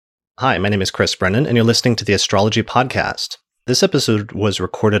Hi, my name is Chris Brennan, and you're listening to the Astrology Podcast. This episode was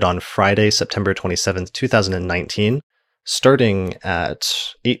recorded on Friday, September 27th, 2019, starting at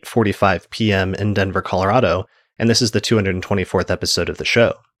 8:45 p.m. in Denver, Colorado, and this is the 224th episode of the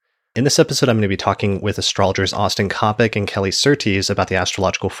show. In this episode, I'm going to be talking with astrologers Austin Coppock and Kelly Surtees about the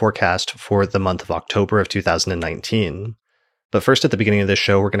astrological forecast for the month of October of 2019. But first, at the beginning of this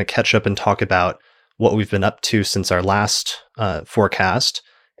show, we're going to catch up and talk about what we've been up to since our last forecast,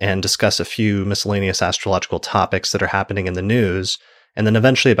 and discuss a few miscellaneous astrological topics that are happening in the news. And then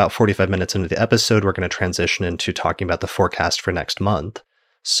eventually, about 45 minutes into the episode, we're going to transition into talking about the forecast for next month.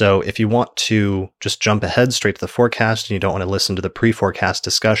 So if you want to just jump ahead straight to the forecast and you don't want to listen to the pre-forecast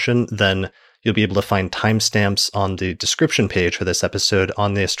discussion, then you'll be able to find timestamps on the description page for this episode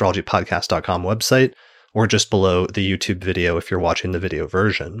on the astrologypodcast.com website, or just below the YouTube video if you're watching the video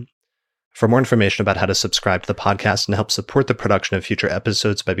version. For more information about how to subscribe to the podcast and help support the production of future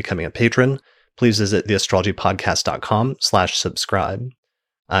episodes by becoming a patron, please visit theastrologypodcast.com/subscribe.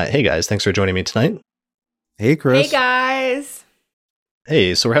 Hey guys, thanks for joining me tonight. Hey Chris. Hey guys.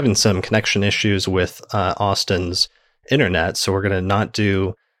 Hey, so we're having some connection issues with Austin's internet, so we're going to not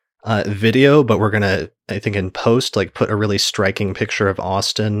do video, but we're going to, I think in post, put a really striking picture of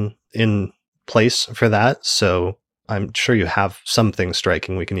Austin in place for that. So I'm sure you have something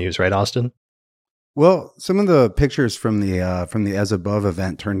striking we can use, right, Austin? Well, some of the pictures from the As Above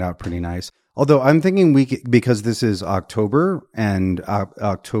event turned out pretty nice. Although I'm thinking because this is October and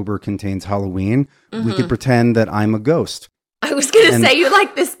October contains Halloween, we could pretend that I'm a ghost. I was going to say, you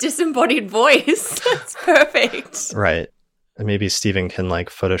like this disembodied voice. That's perfect. Right. And maybe Steven can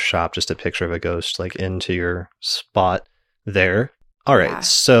Photoshop just a picture of a ghost into your spot there. All right. Yeah.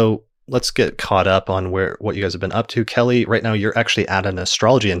 So let's get caught up on what you guys have been up to. Kelly, right now you're actually at an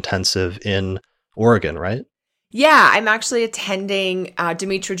astrology intensive in Oregon, right? Yeah, I'm actually attending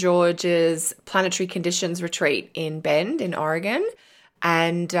Demetra George's Planetary Conditions Retreat in Bend in Oregon.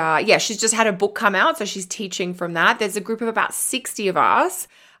 And she's just had a book come out, so she's teaching from that. There's a group of about 60 of us.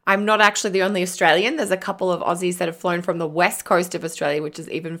 I'm not actually the only Australian. There's a couple of Aussies that have flown from the west coast of Australia, which is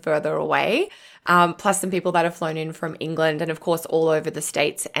even further away, plus some people that have flown in from England and, of course, all over the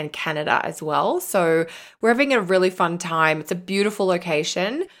States and Canada as well. So we're having a really fun time. It's a beautiful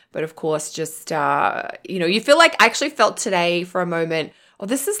location, but, of course, just, you feel I actually felt today for a moment,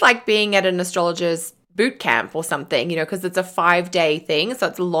 this is like being at an astrologer's boot camp or something, because it's a 5-day thing. So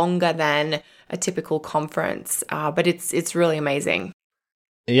it's longer than a typical conference, but it's really amazing.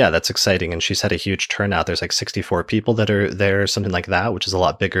 Yeah, that's exciting. And she's had a huge turnout. There's 64 people that are there, something like that, which is a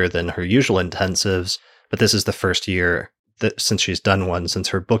lot bigger than her usual intensives. But this is the first year since she's done one, since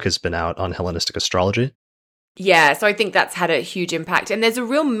her book has been out on Hellenistic astrology. Yeah, so I think that's had a huge impact. And there's a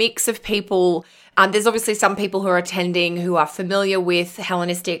real mix of people. There's obviously some people who are attending who are familiar with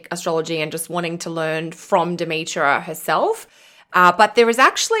Hellenistic astrology and just wanting to learn from Demetra herself. But there is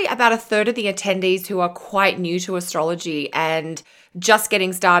actually about a third of the attendees who are quite new to astrology and just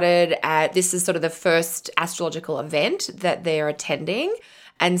getting started. This is sort of the first astrological event that they're attending.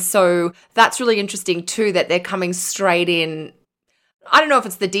 And so that's really interesting too, that they're coming straight in. I don't know if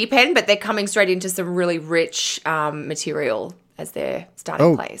it's the deep end, but they're coming straight into some really rich material as their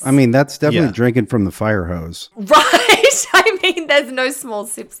starting place. I mean, that's definitely drinking from the fire hose. Right. I mean, there's no small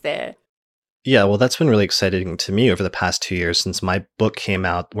sips there. Yeah, well, that's been really exciting to me over the past 2 years since my book came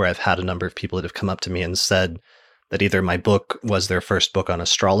out, where I've had a number of people that have come up to me and said that either my book was their first book on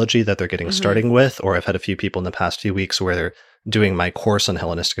astrology that they're getting starting with, or I've had a few people in the past few weeks where they're doing my course on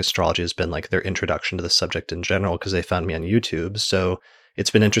Hellenistic astrology has been their introduction to the subject in general because they found me on YouTube. So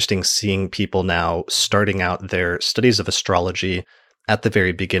it's been interesting seeing people now starting out their studies of astrology at the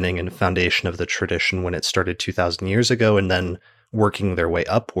very beginning and foundation of the tradition when it started 2,000 years ago, and then working their way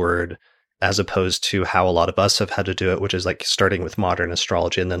upward, as opposed to how a lot of us have had to do it, which is starting with modern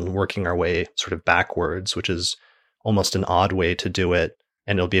astrology and then working our way sort of backwards, which is almost an odd way to do it.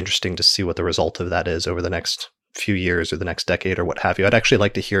 And it'll be interesting to see what the result of that is over the next few years or the next decade or what have you. I'd actually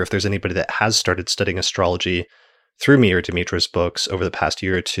like to hear if there's anybody that has started studying astrology through me or Demetra's books over the past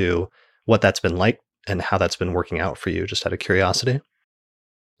year or two, what that's been like and how that's been working out for you, just out of curiosity.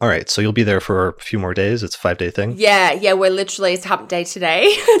 All right, so you'll be there for a few more days. It's a 5-day thing. Yeah, we're literally, it's hump day today.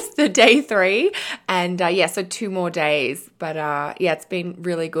 It's the day 3. And so 2 more days. But it's been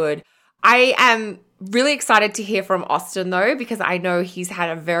really good. I am really excited to hear from Austin though, because I know he's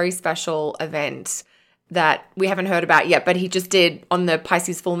had a very special event that we haven't heard about yet, but he just did on the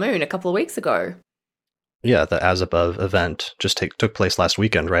Pisces full moon a couple of weeks ago. Yeah, the As Above event just took place last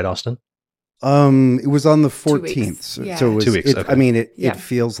weekend, right, Austin? It was on the 14th. 2 weeks. Yeah. So it was, 2 weeks. Okay. I mean, it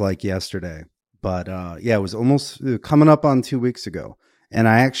feels like yesterday, but it was almost coming up on 2 weeks ago. And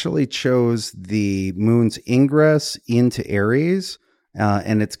I actually chose the moon's ingress into Aries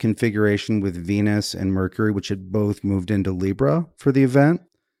and its configuration with Venus and Mercury, which had both moved into Libra for the event.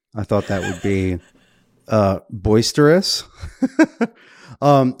 I thought that would be boisterous.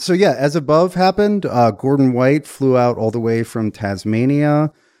 So yeah, as above happened, Gordon White flew out all the way from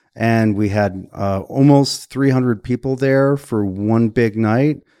Tasmania, and we had almost 300 people there for one big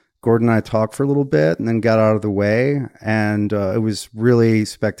night. Gordon and I talked for a little bit and then got out of the way, and it was really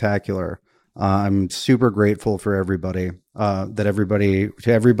spectacular. I'm super grateful for everybody, to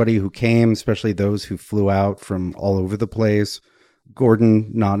everybody who came, especially those who flew out from all over the place.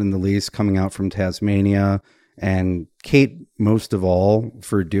 Gordon, not in the least, coming out from Tasmania, and Kate, most of all,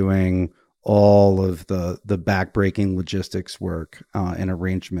 for doing all of the backbreaking logistics work and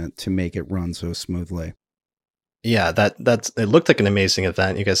arrangement to make it run so smoothly. Yeah, it looked like an amazing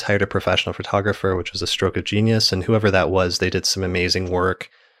event. You guys hired a professional photographer, which was a stroke of genius, and whoever that was, they did some amazing work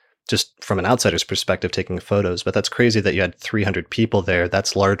just from an outsider's perspective taking photos. But that's crazy that you had 300 people there.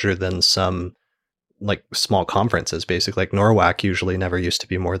 That's larger than some like small conferences, basically. Like NORWAC usually never used to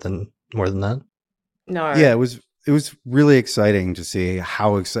be more than that. No. Yeah, it was really exciting to see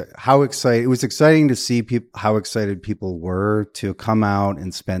how excited. It was exciting to see how excited people were to come out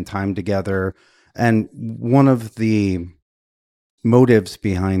and spend time together. And one of the motives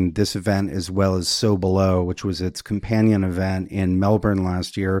behind this event, as well as So Below, which was its companion event in Melbourne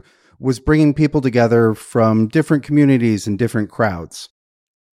last year, was bringing people together from different communities and different crowds.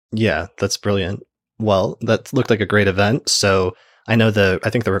 Yeah, that's brilliant. Well, that looked like a great event. So I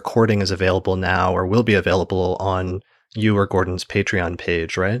think the recording is available now, or will be available on you or Gordon's Patreon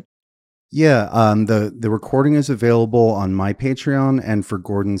page, right? Yeah, the recording is available on my Patreon and for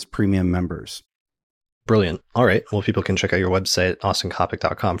Gordon's premium members. Brilliant. All right. Well, people can check out your website,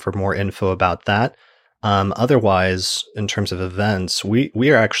 austinCoppock.com, for more info about that. Otherwise, in terms of events, we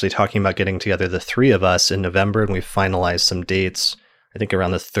are actually talking about getting together, the three of us, in November, and we've finalized some dates, I think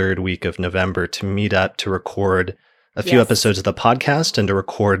around the third week of November, to meet up to record a few episodes of the podcast and to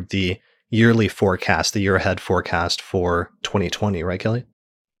record the yearly forecast, the year ahead forecast for 2020, right, Kelly?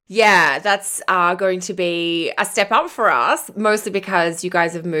 Yeah, that's going to be a step up for us, mostly because you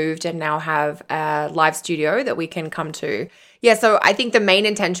guys have moved and now have a live studio that we can come to. Yeah, so I think the main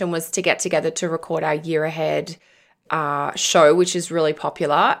intention was to get together to record our year ahead show, which is really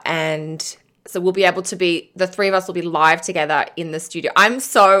popular. And so we'll be able to the three of us will be live together in the studio. I'm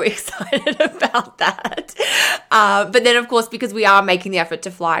so excited about that. But then, of course, because we are making the effort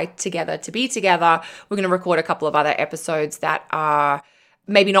to fly together, to be together, we're going to record a couple of other episodes that are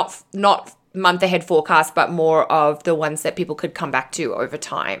maybe not month ahead forecast, but more of the ones that people could come back to over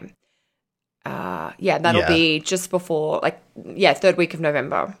time. That'll be just before, third week of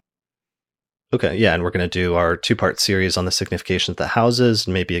November. Okay, yeah, and we're going to do our 2-part series on the signification of the houses,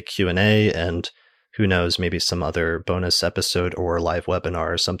 and maybe a Q&A, and who knows, maybe some other bonus episode or live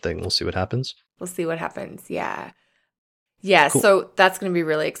webinar or something. We'll see what happens. We'll see what happens, yeah. Yeah, cool. So that's going to be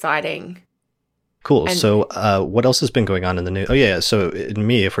really exciting. Cool. So what else has been going on in the news? Oh, yeah. So in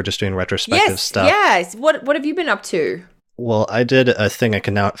me, if we're just doing retrospective stuff. Yes. What have you been up to? Well, I did a thing I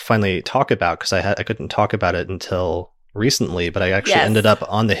can now finally talk about, because I couldn't talk about it until recently, but I actually ended up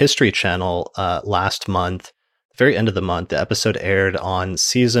on the History Channel last month, very end of the month. The episode aired on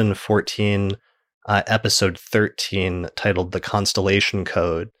season 14, episode 13, titled The Constellation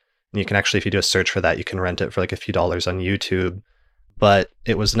Code. And you can actually, if you do a search for that, you can rent it for like a few dollars on YouTube. But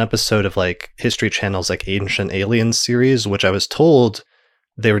it was an episode of like History Channel's like Ancient Aliens series, which I was told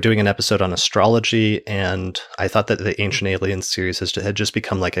they were doing an episode on astrology. And I thought that the Ancient Aliens series had just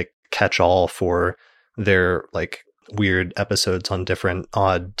become like a catch-all for their like weird episodes on different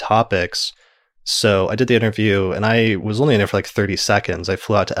odd topics. So I did the interview, and I was only in there for like 30 seconds. I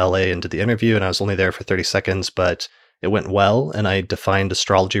flew out to LA and did the interview, and I was only there for 30 seconds, but it went well. And I defined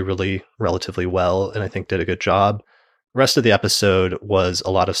astrology relatively well, and I think did a good job. Rest of the episode was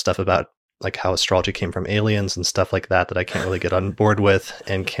a lot of stuff about like how astrology came from aliens and stuff like that I can't really get on board with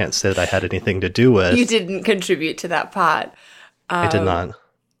and can't say that I had anything to do with. You didn't contribute to that part. I did not.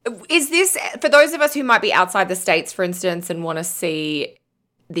 Is this, for those of us who might be outside the States, for instance, and want to see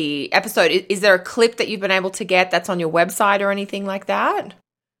the episode, is there a clip that you've been able to get that's on your website or anything like that?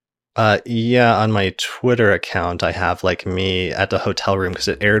 Yeah, on my Twitter account, I have like me at the hotel room, because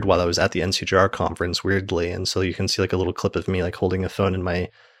it aired while I was at the NCGR conference, weirdly. And so you can see like a little clip of me like holding a phone in my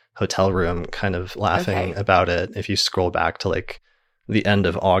hotel room, kind of laughing about it. If you scroll back to like the end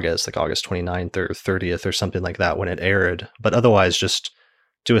of August, like August 29th or 30th or something like that when it aired. But otherwise, just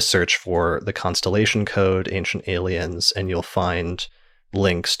do a search for The Constellation Code, Ancient Aliens, and you'll find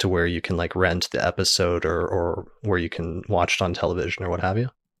links to where you can like rent the episode or where you can watch it on television or what have you.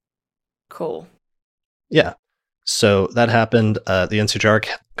 Cool. Yeah. So that happened. The NCJR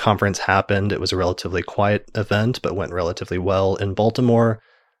conference happened. It was a relatively quiet event, but went relatively well in Baltimore.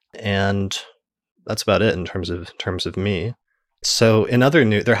 And that's about it in terms of me. So in other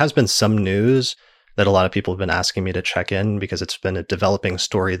news, there has been some news that a lot of people have been asking me to check in because it's been a developing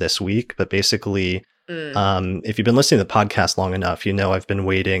story this week. But basically, if you've been listening to the podcast long enough, you know I've been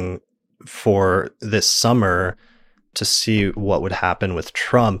waiting for this summer to see what would happen with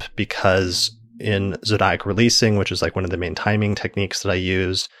Trump, because in zodiac releasing, which is like one of the main timing techniques that I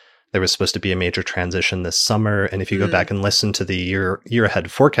use, there was supposed to be a major transition this summer. And if you go back and listen to the year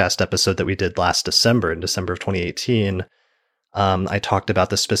ahead forecast episode that we did last December, in December of 2018, I talked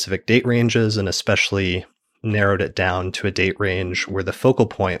about the specific date ranges and especially narrowed it down to a date range where the focal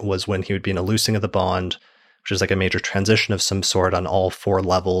point was when he would be in a loosing of the bond, which is like a major transition of some sort on all 4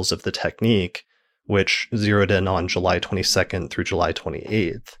 levels of the technique, which zeroed in on July 22nd through July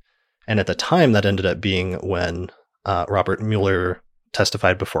 28th. And at the time, that ended up being when Robert Mueller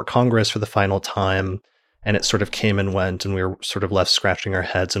testified before Congress for the final time. And it sort of came and went, and we were sort of left scratching our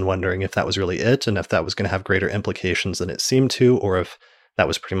heads and wondering if that was really it, and if that was going to have greater implications than it seemed to, or if that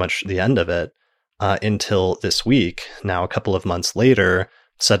was pretty much the end of it. Until this week, now a couple of months later,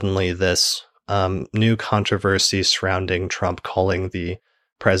 suddenly this new controversy surrounding Trump calling the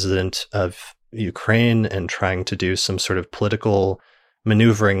president of Ukraine and trying to do some sort of political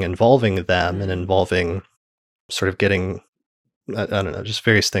maneuvering involving them and involving sort of getting, I don't know, just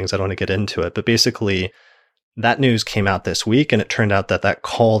various things. I don't want to get into it. But basically, that news came out this week, and it turned out that that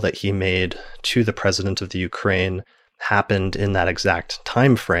call that he made to the president of the Ukraine happened in that exact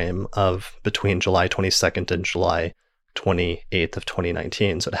time frame of between July 22nd and July 28th of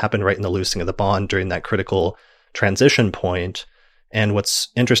 2019. So it happened right in the loosing of the bond during that critical transition point. And what's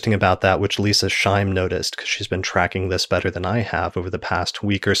interesting about that, which Lisa Scheim noticed, because she's been tracking this better than I have over the past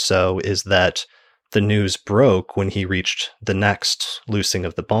week or so, is that the news broke when he reached the next loosing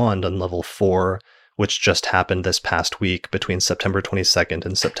of the bond on level 4, which just happened this past week between September 22nd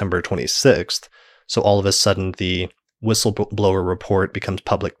and September 26th. So all of a sudden, the whistleblower report becomes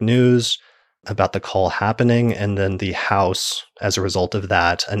public news about the call happening, and then the House, as a result of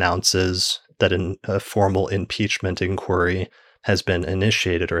that, announces that a formal impeachment inquiry has been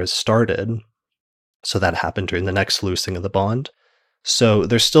initiated or has started. So that happened during the next loosing of the bond. So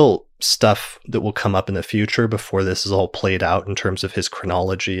there's still stuff that will come up in the future before this is all played out in terms of his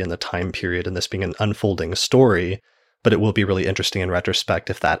chronology and the time period and this being an unfolding story. But it will be really interesting in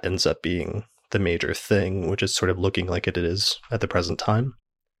retrospect if that ends up being the major thing, which is sort of looking like it is at the present time.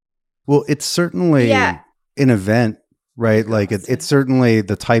 Well, it's certainly an event, right? Like it's certainly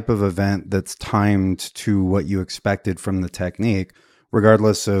the type of event that's timed to what you expected from the technique,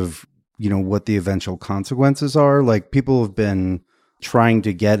 regardless of, what the eventual consequences are. Like, people have been trying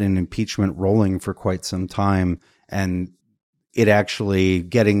to get an impeachment rolling for quite some time, and it actually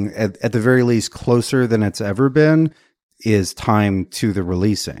getting at the very least closer than it's ever been is timed to the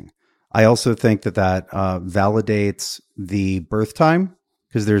releasing. I also think that validates the birth time,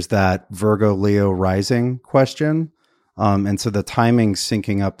 because there's that Virgo Leo rising question. And so the timing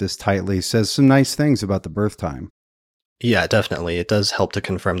syncing up this tightly says some nice things about the birth time. Yeah, definitely. It does help to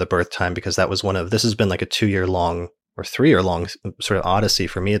confirm the birth time, because that was this has been like a 2-year long or 3-year long sort of odyssey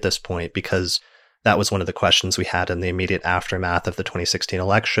for me at this point, because that was one of the questions we had in the immediate aftermath of the 2016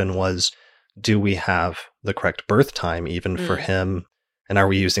 election was, do we have the correct birth time even for him? And are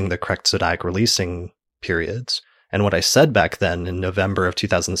we using the correct zodiac releasing periods? And what I said back then in November of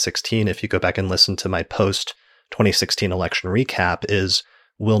 2016, if you go back and listen to my post 2016 election recap, is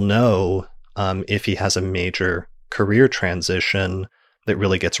we'll know if he has a major career transition that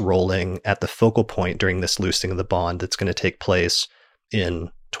really gets rolling at the focal point during this loosing of the bond that's going to take place in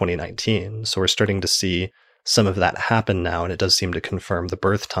 2019. So we're starting to see some of that happen now, and it does seem to confirm the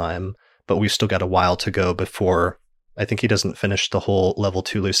birth time, but we've still got a while to go before, I think he doesn't finish the whole level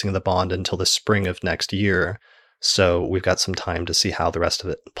 2 loosing of the bond until the spring of next year. So we've got some time to see how the rest of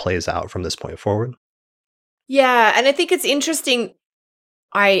it plays out from this point forward. Yeah, and I think it's interesting.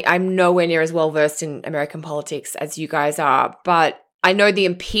 I'm nowhere near as well versed in American politics as you guys are, but I know the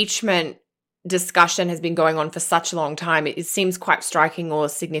impeachment discussion has been going on for such a long time. It seems quite striking or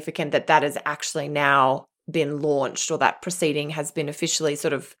significant that has actually now been launched, or that proceeding has been officially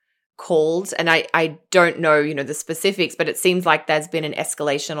sort of called. And I don't know, the specifics, but it seems like there's been an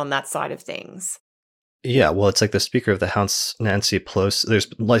escalation on that side of things. Yeah, well, it's like the Speaker of the House, Nancy Pelosi. There's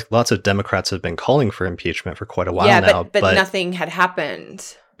like lots of Democrats have been calling for impeachment for quite a while now. But nothing had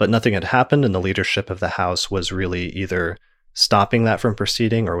happened. But nothing had happened, and the leadership of the House was really either stopping that from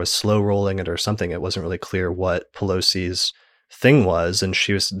proceeding or was slow rolling it or something. It wasn't really clear what Pelosi's thing was, and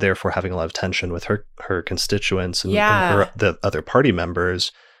she was therefore having a lot of tension with her constituents and the other party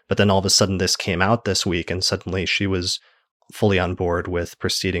members. But then all of a sudden this came out this week, and suddenly she was fully on board with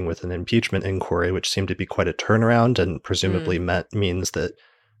proceeding with an impeachment inquiry, which seemed to be quite a turnaround, and presumably means that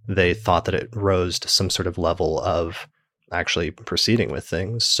they thought that it rose to some sort of level of actually proceeding with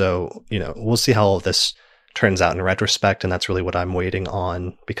things. So, we'll see how all of this turns out in retrospect, and that's really what I'm waiting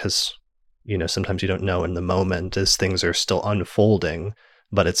on, because sometimes you don't know in the moment as things are still unfolding,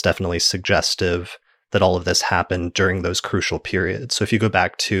 but it's definitely suggestive that all of this happened during those crucial periods. So if you go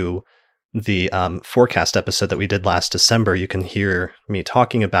back to the forecast episode that we did last December, you can hear me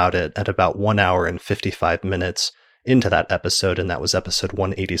talking about it at about 1 hour and 55 minutes into that episode, and that was episode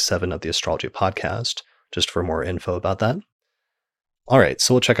 187 of the Astrology podcast, just for more info about that. All right,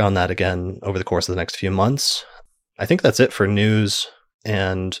 so we'll check on that again over the course of the next few months. I think that's it for news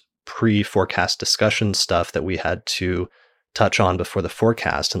and pre-forecast discussion stuff that we had to touch on before the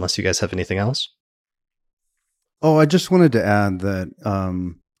forecast, unless you guys have anything else. Oh, I just wanted to add that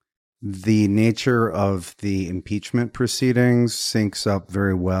the nature of the impeachment proceedings syncs up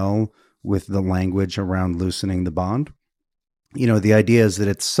very well with the language around loosening the bond. The idea is that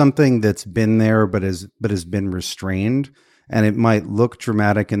it's something that's been there but has been restrained, and it might look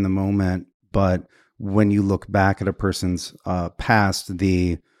dramatic in the moment, but when you look back at a person's past,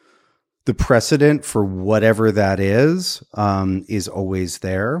 the precedent for whatever that is always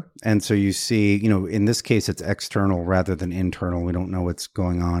there. And so you see, in this case, it's external rather than internal. We don't know what's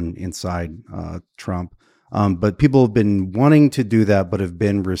going on inside Trump. But people have been wanting to do that, but have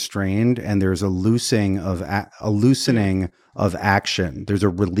been restrained. And there's a loosening of action. There's a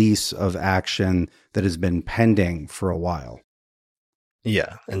release of action that has been pending for a while.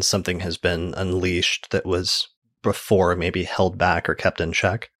 Yeah. And something has been unleashed that was before maybe held back or kept in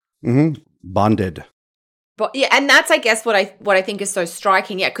check. Mm-hmm. Bonded. But yeah, and that's, I guess, what I think is so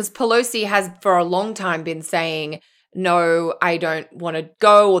striking. Yeah, because Pelosi has for a long time been saying, no, I don't want to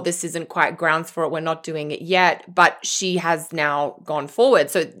go, or this isn't quite grounds for it. We're not doing it yet. But she has now gone forward.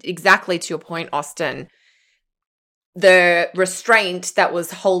 So exactly to your point, Austin, the restraint that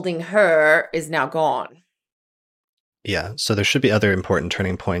was holding her is now gone. Yeah, so there should be other important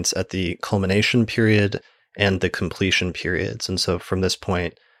turning points at the culmination period and the completion periods. And so at this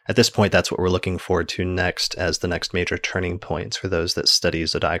point, that's what we're looking forward to next as the next major turning points for those that study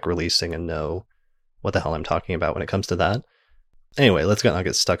zodiac releasing and know what the hell I'm talking about when it comes to that. Anyway, let's not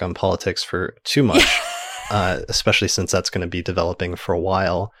get stuck on politics for too much, especially since that's going to be developing for a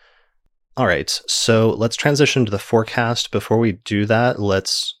while. All right, so let's transition to the forecast. Before we do that,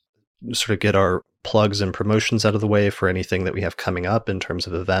 let's sort of get our plugs and promotions out of the way for anything that we have coming up in terms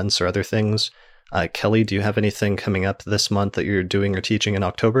of events or other things. Kelly, do you have anything coming up this month that you're doing or teaching in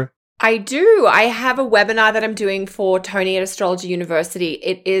October? I do. I have a webinar that I'm doing for Tony at Astrology University.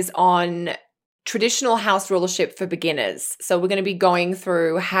 It is on traditional house rulership for beginners. So we're going to be going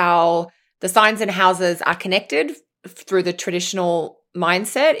through how the signs and houses are connected through the traditional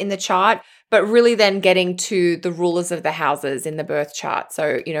mindset in the chart, but really then getting to the rulers of the houses in the birth chart.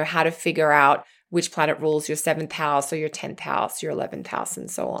 So, how to figure out which planet rules your 7th house or your 10th house, your 11th house, and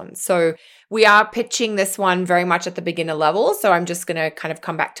so on. So we are pitching this one very much at the beginner level. So I'm just going to kind of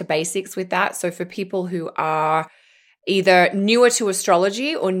come back to basics with that. So for people who are either newer to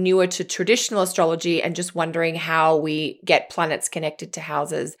astrology or newer to traditional astrology and just wondering how we get planets connected to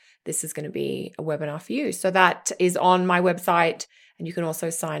houses, this is going to be a webinar for you. So that is on my website, and you can also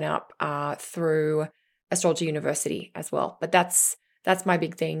sign up through Astrology University as well. But that's my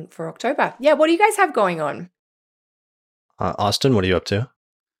big thing for October. Yeah, what do you guys have going on? Austin, what are you up to?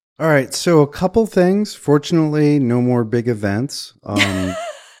 All right, so a couple things. Fortunately, no more big events.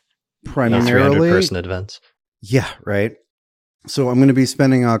 Primarily, 300-person events. Yeah, right. So I'm going to be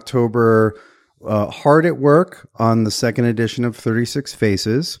spending October hard at work on the second edition of 36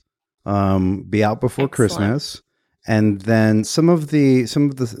 Faces. Be out before Excellent. Christmas. And then some of the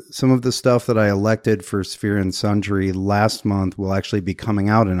stuff that I elected for Sphere and Sundry last month will actually be coming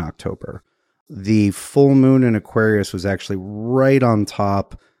out in October. The full moon in Aquarius was actually right on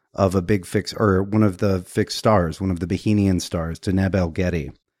top of a big one of the fixed stars, one of the Bohemian stars, Deneb El Gedi.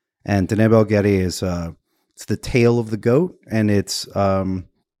 And Deneb El Gedi is it's the tail of the goat, and it's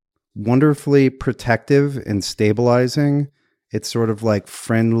wonderfully protective and stabilizing. It's sort of like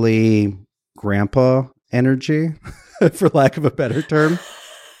friendly grandpa energy, for lack of a better term,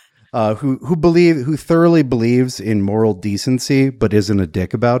 who thoroughly believes in moral decency but isn't a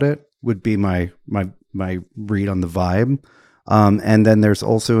dick about it, would be my read on the vibe. And then there's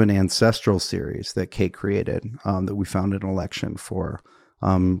also an ancestral series that Kate created that we found an election for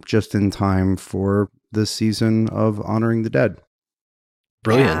just in time for this season of Honoring the Dead.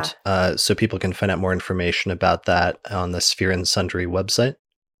 Brilliant. So people can find out more information about that on the Sphere and Sundry website?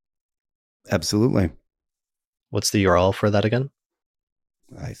 Absolutely. What's the URL for that again?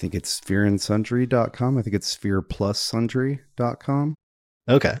 I think it's sphereandsundry.com. I think it's sphereplussundry.com.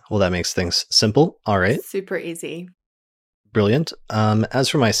 Okay. Well, that makes things simple. All right. Super easy. Brilliant. As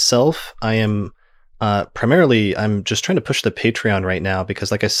for myself, I am primarily, I'm just trying to push the Patreon right now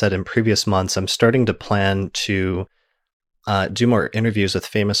because, like I said in previous months, I'm starting to plan to do more interviews with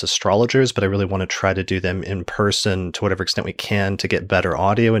famous astrologers, but I really want to try to do them in person to whatever extent we can to get better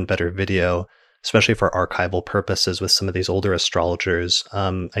audio and better video, especially for archival purposes with some of these older astrologers.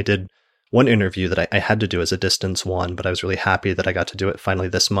 I did one interview that I had to do as a distance one, but I was really happy that I got to do it finally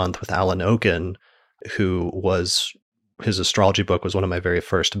this month with Alan Oken, his astrology book was one of my very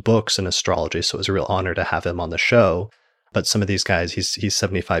first books in astrology, so it was a real honor to have him on the show. But some of these guys, he's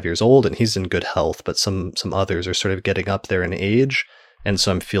 75 years old and he's in good health, but some others are sort of getting up there in age. And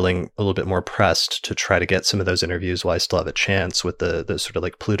so I'm feeling a little bit more pressed to try to get some of those interviews while I still have a chance with the sort of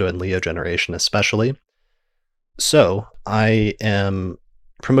like Pluto and Leo generation especially. So I am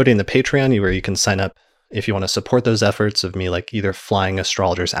promoting the Patreon where you can sign up if you want to support those efforts of me, like either flying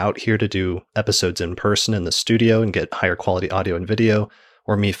astrologers out here to do episodes in person in the studio and get higher quality audio and video,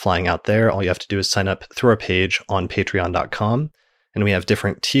 or me flying out there. All you have to do is sign up through our page on patreon.com. And we have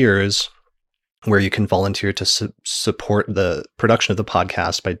different tiers where you can volunteer to support the production of the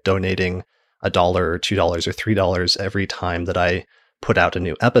podcast by donating $1 or $2 or $3 every time that I put out a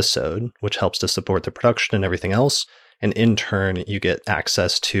new episode, which helps to support the production and everything else. And in turn, you get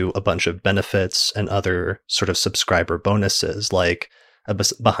access to a bunch of benefits and other sort of subscriber bonuses, like a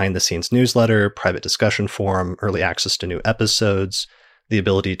behind the scenes newsletter, private discussion forum, early access to new episodes, the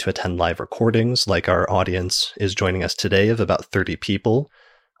ability to attend live recordings, like our audience is joining us today of about 30 people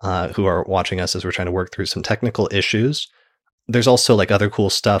who are watching us as we're trying to work through some technical issues. There's also like other cool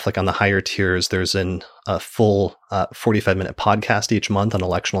stuff, like on the higher tiers, there's a full 45-minute podcast each month on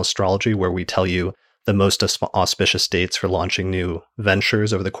electional astrology where we tell you the most auspicious dates for launching new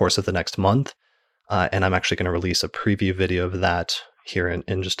ventures over the course of the next month. And I'm actually going to release a preview video of that here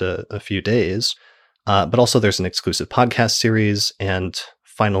in just a few days. But also there's an exclusive podcast series. And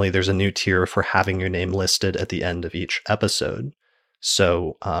finally, there's a new tier for having your name listed at the end of each episode.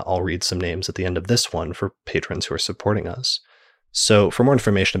 So I'll read some names at the end of this one for patrons who are supporting us. So for more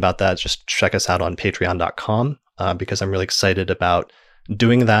information about that, just check us out on patreon.com because I'm really excited about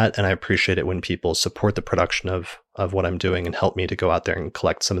doing that. And I appreciate it when people support the production of what I'm doing and help me to go out there and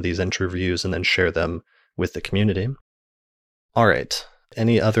collect some of these interviews and then share them with the community. All right.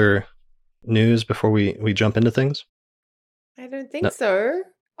 Any other news before we jump into things? I don't think so.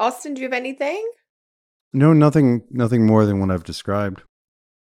 Austin, do you have anything? No, nothing more than what I've described.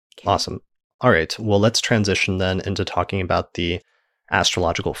 Okay. Awesome. All right. Well, let's transition then into talking about the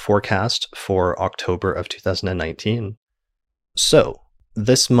astrological forecast for October of 2019. So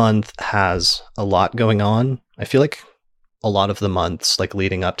this month has a lot going on. I feel like a lot of the months like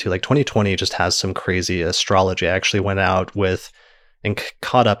leading up to like 2020 just has some crazy astrology. I actually went out with and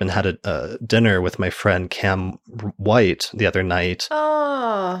caught up and had a dinner with my friend Cam White the other night.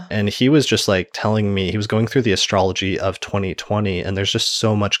 Oh. And he was just like telling me, he was going through the astrology of 2020, and there's just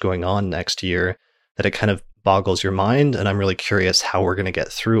so much going on next year that it kind of boggles your mind. And I'm really curious how we're going to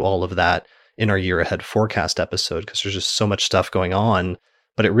get through all of that in our year ahead forecast episode, because there's just so much stuff going on.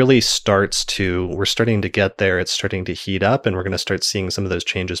 But it really we're starting to get there. It's starting to heat up, and we're going to start seeing some of those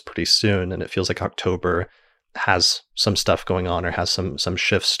changes pretty soon. And it feels like October has some stuff going on or has some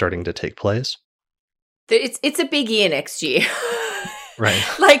shifts starting to take place. It's a big year next year. Right.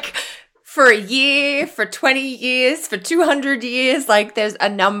 Like for a year, for 20 years, for 200 years, like there's a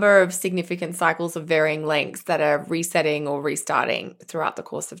number of significant cycles of varying lengths that are resetting or restarting throughout the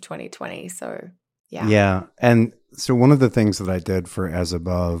course of 2020. So, yeah. Yeah. And so one of the things that I did for As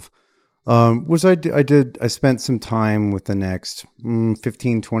Above was I spent some time with the next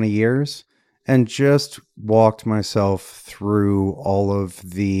 15, 20 years and just walked myself through all of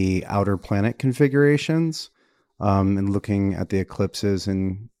the outer planet configurations and looking at the eclipses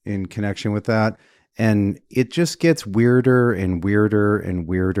in connection with that. And it just gets weirder and weirder and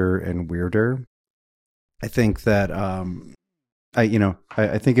weirder and weirder. I think that, I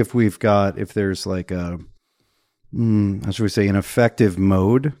think if there's like how should we say, an effective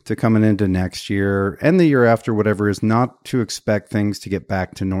mode to coming into next year and the year after, whatever, is not to expect things to get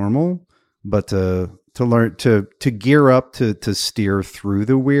back to normal, but to learn to gear up to steer through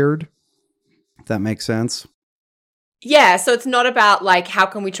the weird, if that makes sense. Yeah, so it's not about like how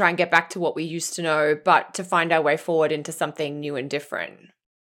can we try and get back to what we used to know, but to find our way forward into something new and different.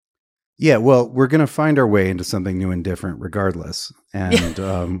 Yeah, well, we're going to find our way into something new and different regardless.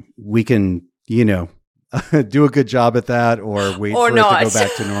 And we can, do a good job at that or wait for it to go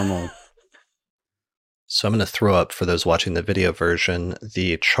back to normal. So I'm going to throw up, for those watching the video version,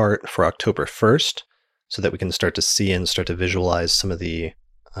 the chart for October 1st so that we can start to see and start to visualize some of the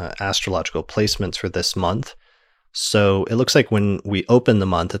astrological placements for this month. So it looks like when we open the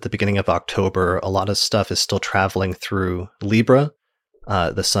month at the beginning of October, a lot of stuff is still traveling through Libra.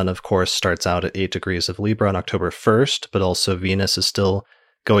 The sun, of course, starts out at 8 degrees of Libra on October 1st, but also Venus is still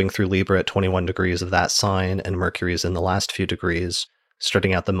going through Libra at 21 degrees of that sign, and Mercury is in the last few degrees,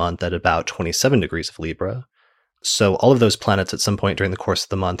 starting out the month at about 27 degrees of Libra. So all of those planets at some point during the course of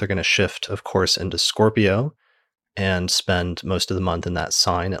the month are going to shift, of course, into Scorpio and spend most of the month in that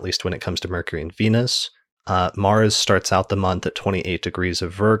sign, at least when it comes to Mercury and Venus. Mars starts out the month at 28 degrees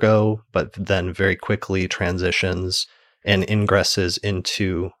of Virgo, but then very quickly transitions and ingresses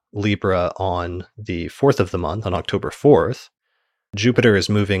into Libra on the 4th of the month, on October 4th. Jupiter is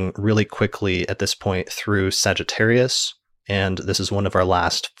moving really quickly at this point through Sagittarius, and this is one of our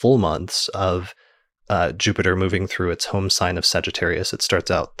last full months of Jupiter moving through its home sign of Sagittarius. It starts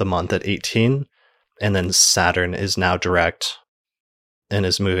out the month at 18, and then Saturn is now direct and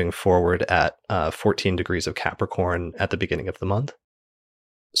is moving forward at 14 degrees of Capricorn at the beginning of the month.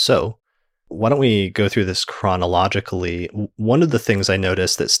 So why don't we go through this chronologically? One of the things I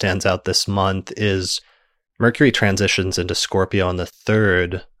noticed that stands out this month is Mercury transitions into Scorpio on the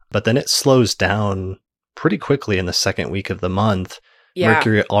 3rd, but then it slows down pretty quickly in the second week of the month. Yeah.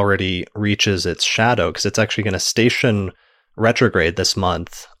 Mercury already reaches its shadow because it's actually going to station retrograde this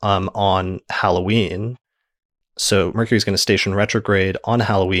month on Halloween. So Mercury's going to station retrograde on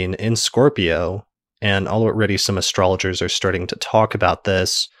Halloween in Scorpio, and already some astrologers are starting to talk about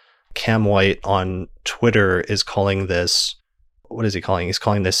this. Cam White on Twitter is calling this, what is he calling? He's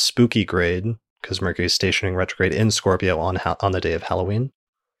calling this Spookygrade because Mercury is stationing retrograde in Scorpio on the day of Halloween.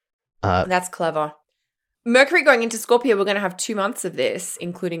 That's clever. Mercury going into Scorpio, we're going to have 2 months of this,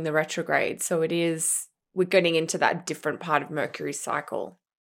 including the retrograde. So we're getting into that different part of Mercury's cycle.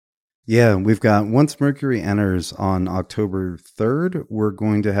 Yeah, we've got, once Mercury enters on October 3rd, we're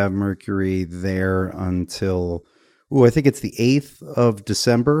going to have Mercury there until, I think it's the 8th of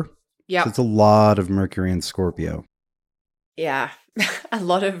December. Yeah. So it's a lot of Mercury in Scorpio. Yeah, a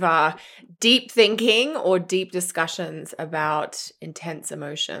lot of deep thinking or deep discussions about intense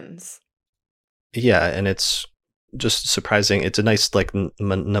emotions. Yeah, and it's just surprising. It's a nice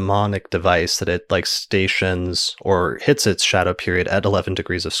mnemonic device that it stations or hits its shadow period at 11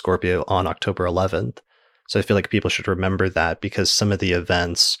 degrees of Scorpio on October 11th. So I feel like people should remember that because some of the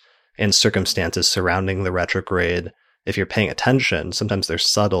events and circumstances surrounding the retrograde, if you're paying attention, sometimes they're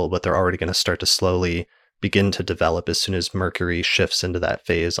subtle, but they're already going to start to slowly begin to develop as soon as Mercury shifts into that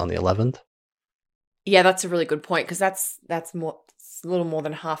phase on the 11th. Yeah, that's a really good point because that's more, it's a little more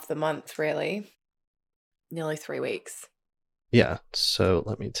than half the month, really. Nearly 3 weeks. Yeah, so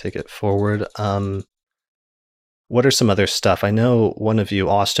let me take it forward. What are some other stuff? I know one of you,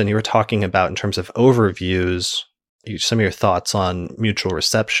 Austin, you were talking about in terms of overviews, some of your thoughts on mutual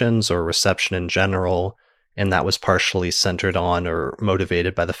receptions or reception in general, and that was partially centered on or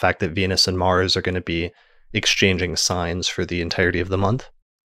motivated by the fact that Venus and Mars are going to be exchanging signs for the entirety of the month.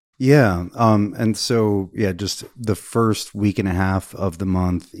 Yeah, and so, just the first week and a half of the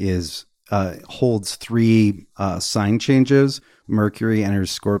month holds 3 sign changes. Mercury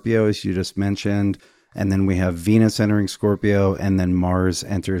enters Scorpio, as you just mentioned, and then we have Venus entering Scorpio, and then Mars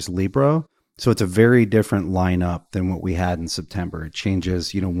enters Libra. So it's a very different lineup than what we had in September. It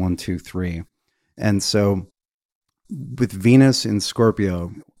changes, 1, 2, 3. And so with Venus in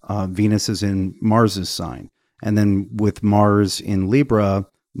Scorpio, Venus is in Mars's sign. And then with Mars in Libra,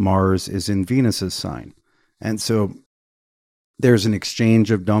 Mars is in Venus's sign. And so there's an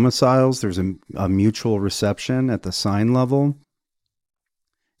exchange of domiciles. There's a mutual reception at the sign level.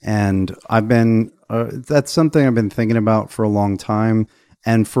 And that's something I've been thinking about for a long time.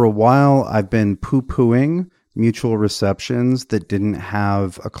 And for a while, I've been poo-pooing mutual receptions that didn't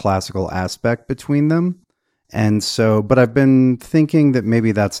have a classical aspect between them. And so, but I've been thinking that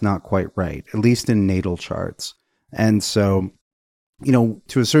maybe that's not quite right, at least in natal charts. And so,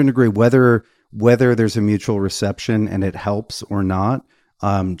 to a certain degree, whether there's a mutual reception and it helps or not,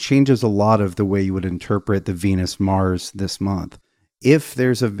 changes a lot of the way you would interpret the Venus-Mars this month. If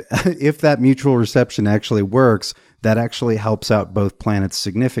if that mutual reception actually works, that actually helps out both planets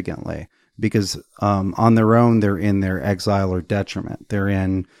significantly because on their own, they're in their exile or detriment.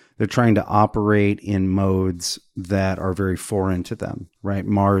 They're trying to operate in modes that are very foreign to them, right?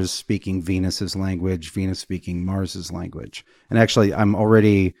 Mars speaking Venus's language, Venus speaking Mars's language. And actually, I'm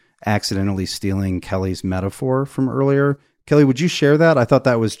already accidentally stealing Kelly's metaphor from earlier. Kelly, would you share that? I thought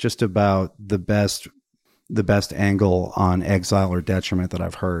that was just about the best angle on exile or detriment that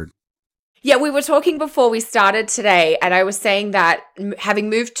I've heard. Yeah, we were talking before we started today, and I was saying that having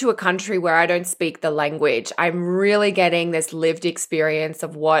moved to a country where I don't speak the language, I'm really getting this lived experience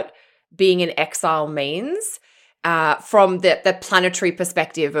of what being in exile means from the planetary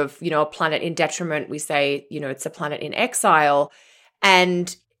perspective of, a planet in detriment. We say, it's a planet in exile.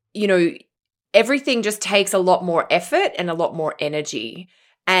 And, everything just takes a lot more effort and a lot more energy.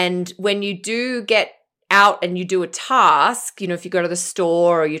 And when you do get out and you do a task, if you go to the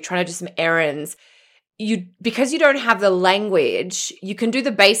store or you're trying to do some errands, because you don't have the language, you can do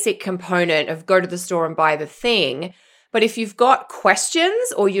the basic component of go to the store and buy the thing. But if you've got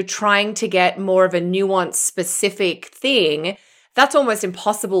questions or you're trying to get more of a nuanced specific thing, that's almost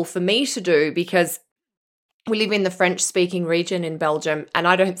impossible for me to do because we live in the French-speaking region in Belgium and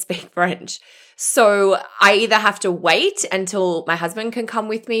I don't speak French. So I either have to wait until my husband can come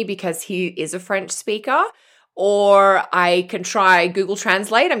with me because he is a French speaker, or I can try Google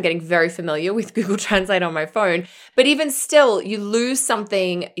Translate. I'm getting very familiar with Google Translate on my phone. But even still, you lose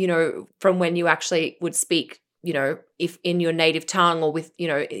something, from when you actually would speak, if in your native tongue or with,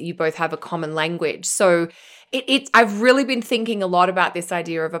 you both have a common language. So I've really been thinking a lot about this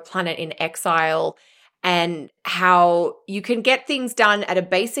idea of a planet in exile and how you can get things done at a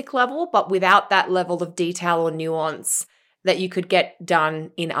basic level, but without that level of detail or nuance that you could get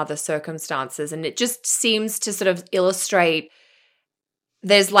done in other circumstances. And it just seems to sort of illustrate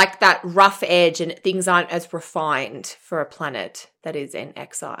there's like that rough edge and things aren't as refined for a planet that is in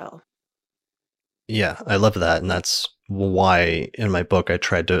exile. Yeah, I love that. And that's why in my book I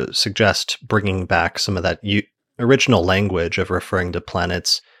tried to suggest bringing back some of that original language of referring to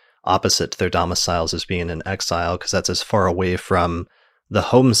planets opposite to their domiciles as being in exile, because that's as far away from the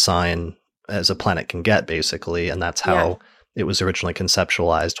home sign as a planet can get, basically. And that's how it was originally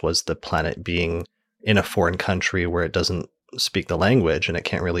conceptualized, was the planet being in a foreign country where it doesn't speak the language and it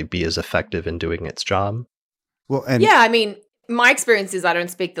can't really be as effective in doing its job. Well, and yeah, I mean, my experience is I don't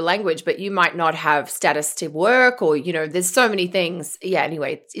speak the language, but you might not have status to work or, there's so many things. Yeah,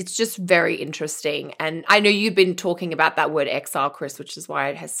 anyway, it's just very interesting. And I know you've been talking about that word exile, Chris, which is why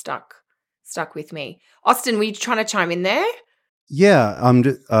it has stuck with me. Austin, were you trying to chime in there? Yeah,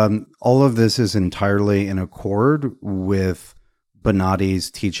 all of this is entirely in accord with Bonatti's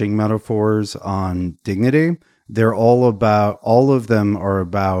teaching metaphors on dignity. All of them are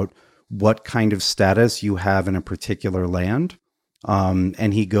about what kind of status you have in a particular land.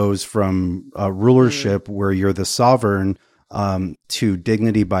 And he goes from rulership where you're the sovereign to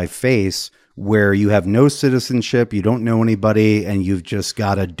dignity by face, where you have no citizenship, you don't know anybody, and you've just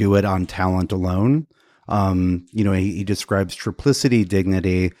got to do it on talent alone. He describes triplicity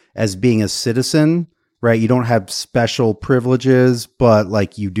dignity as being a citizen, right? You don't have special privileges, but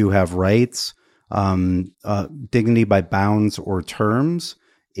like you do have rights. Dignity by bounds or terms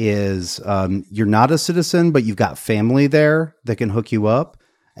is you're not a citizen, but you've got family there that can hook you up.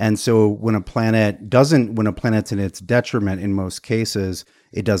 And so when a planet's in its detriment, in most cases,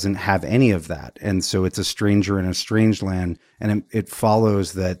 it doesn't have any of that. And so it's a stranger in a strange land, and it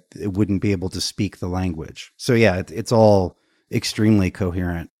follows that it wouldn't be able to speak the language. So yeah, it's all extremely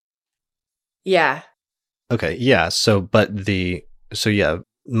coherent. Yeah. Okay. Yeah.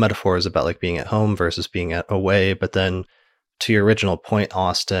 Metaphor is about like being at home versus being away. But then to your original point,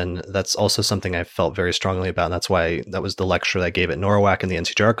 Austin, that's also something I felt very strongly about. And that's why that was the lecture that I gave at NORWAC and the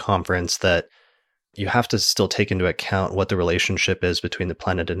NCGR conference, that you have to still take into account what the relationship is between the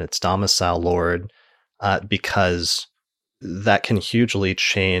planet and its domicile lord, because that can hugely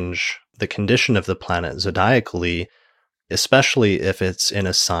change the condition of the planet zodiacally, especially if it's in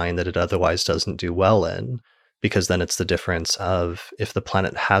a sign that it otherwise doesn't do well in. Because then it's the difference of if the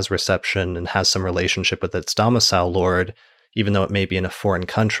planet has reception and has some relationship with its domicile lord, even though it may be in a foreign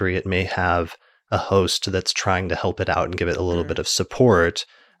country, it may have a host that's trying to help it out and give it a little bit of support,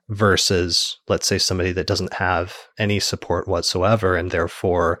 versus, let's say, somebody that doesn't have any support whatsoever and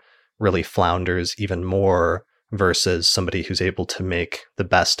therefore really flounders even more, versus somebody who's able to make the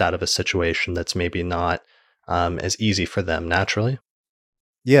best out of a situation that's maybe not as easy for them naturally.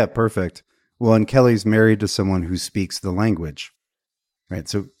 Yeah, perfect. Well, and Kelly's married to someone who speaks the language, right?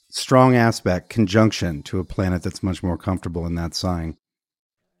 So strong aspect, conjunction to a planet that's much more comfortable in that sign.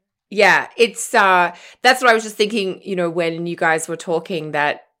 Yeah, it's that's what I was just thinking, when you guys were talking,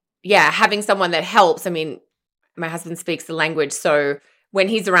 that having someone that helps. I mean, my husband speaks the language, so when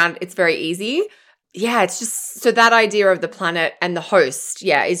he's around, it's very easy. Yeah, it's just so that idea of the planet and the host.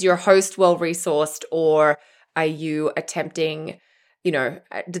 Yeah, is your host well-resourced, or are you attempting, they're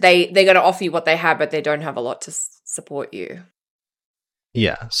going to offer you what they have, but they don't have a lot to support you?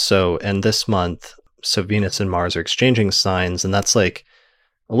 Yeah. So, and this month, so Venus and Mars are exchanging signs, and that's like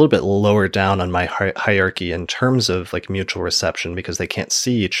a little bit lower down on my hierarchy in terms of like mutual reception because they can't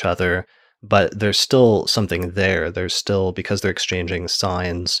see each other, but there's still something there. There's still, because they're exchanging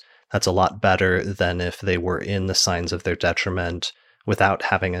signs, that's a lot better than if they were in the signs of their detriment without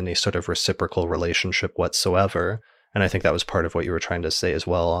having any sort of reciprocal relationship whatsoever. And I think that was part of what you were trying to say as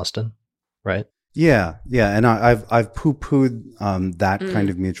well, Austin, right? Yeah, and I've poo-pooed that kind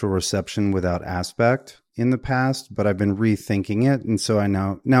of mutual reception without aspect in the past, but I've been rethinking it, and so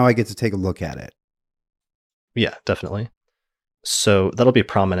now I get to take a look at it. Yeah, definitely. So that'll be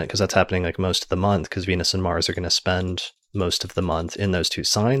prominent because that's happening like most of the month, because Venus and Mars are going to spend most of the month in those two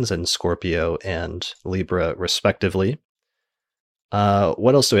signs, in Scorpio and Libra, respectively.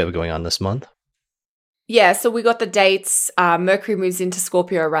 What else do we have going on this month? Yeah, so we got the dates. Mercury moves into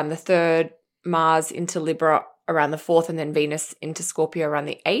Scorpio around the 3rd, Mars into Libra around the 4th, and then Venus into Scorpio around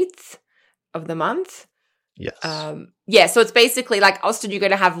the 8th of the month. Yes. So it's basically like, Austin, you're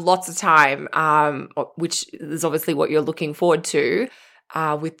going to have lots of time, which is obviously what you're looking forward to,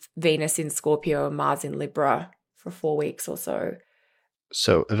 with Venus in Scorpio and Mars in Libra for 4 weeks or so.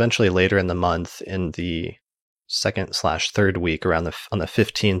 So eventually later in the month, in the 2nd/3rd week, on the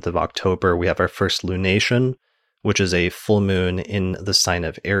 15th of October, we have our first lunation, which is a full moon in the sign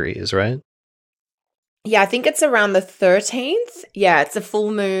of Aries, right? Yeah, I think it's around the 13th. Yeah, it's a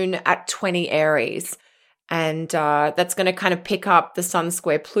full moon at 20 Aries. And that's going to kind of pick up the Sun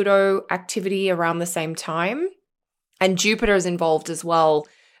square Pluto activity around the same time. And Jupiter is involved as well.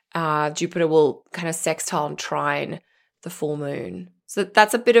 Jupiter will kind of sextile and trine the full moon. So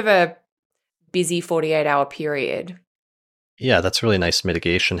that's a bit of a busy 48-hour period. Yeah, that's a really nice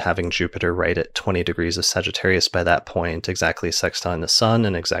mitigation, having Jupiter right at 20 degrees of Sagittarius by that point, exactly sextiling the sun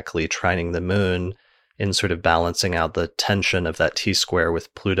and exactly trining the moon, in sort of balancing out the tension of that T-square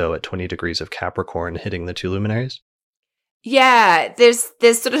with Pluto at 20 degrees of Capricorn hitting the two luminaries. Yeah, there's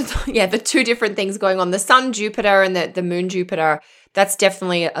sort of, the two different things going on. The Sun Jupiter and the Moon Jupiter, that's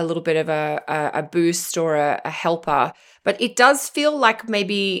definitely a little bit of a boost or a helper. But it does feel like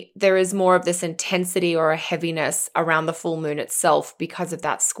maybe there is more of this intensity or a heaviness around the full moon itself because of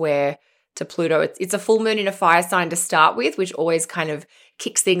that square to Pluto. It's a full moon in a fire sign to start with, which always kind of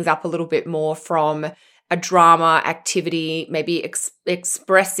kicks things up a little bit more from a drama activity, maybe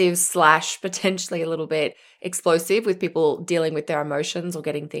expressive / potentially a little bit explosive with people dealing with their emotions or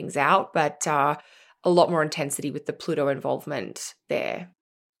getting things out, but a lot more intensity with the Pluto involvement there.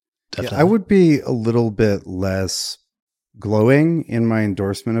 Definitely. Yeah, I would be a little bit less glowing in my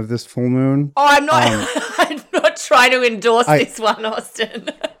endorsement of this full moon. Oh, I'm not I'm not trying to endorse this one, Austin.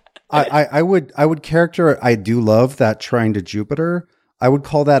 I would characterize, I do love that trine to Jupiter. I would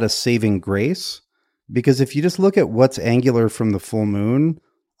call that a saving grace, because if you just look at what's angular from the full moon,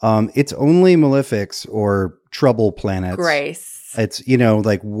 it's only malefics or trouble planets. Grace. It's,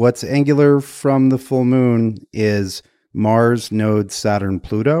 like what's angular from the full moon is Mars, Node, Saturn,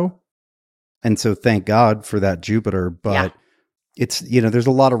 Pluto. And so thank God for that Jupiter, but it's, there's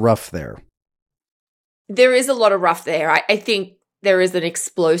a lot of rough there. There is a lot of rough there. I think there is an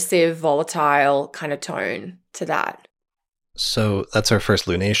explosive, volatile kind of tone to that. So that's our first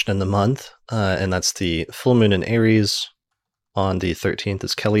lunation in the month, and that's the full moon in Aries on the 13th,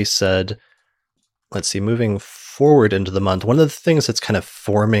 as Kelly said. Let's see, moving forward into the month, one of the things that's kind of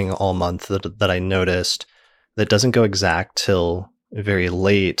forming all month that I noticed that doesn't go exact till very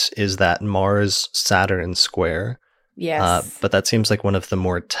late is that Mars-Saturn square. Yes. But that seems like one of the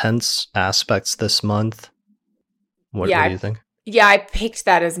more tense aspects this month. What do you think? Yeah, I picked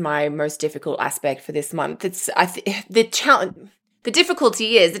that as my most difficult aspect for this month. The challenge, the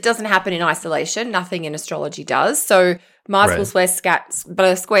difficulty is it doesn't happen in isolation. Nothing in astrology does. So Mars will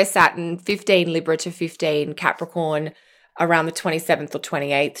square Saturn, 15 Libra to 15 Capricorn around the 27th or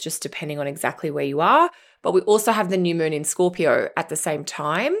 28th, just depending on exactly where you are. But we also have the new moon in Scorpio at the same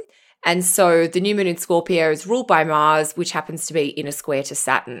time. And so the new moon in Scorpio is ruled by Mars, which happens to be in a square to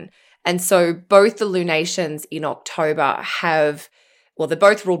Saturn. And so both the lunations in October they're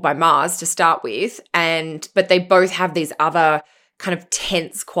both ruled by Mars to start with, but they both have these other kind of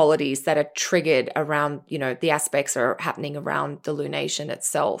tense qualities that are triggered around, the aspects are happening around the lunation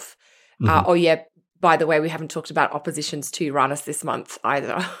itself. Mm-hmm. By the way, we haven't talked about oppositions to Uranus this month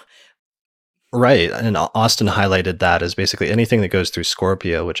either. Right. And Austin highlighted that as basically anything that goes through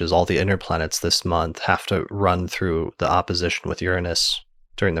Scorpio, which is all the inner planets this month, have to run through the opposition with Uranus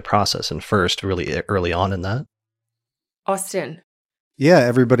during the process. And first, really early on in that. Austin. Yeah,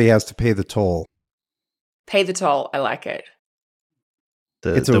 everybody has to pay the toll. Pay the toll. I like it.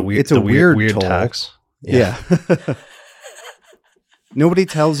 It's a weird toll. tax. Yeah. Nobody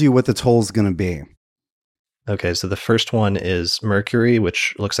tells you what the toll's going to be. Okay, so the first one is Mercury,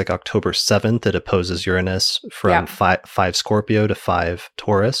 which looks like October 7th. It opposes Uranus from 5 Scorpio to 5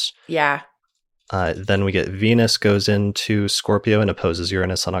 Taurus. Yeah. Then we get Venus goes into Scorpio and opposes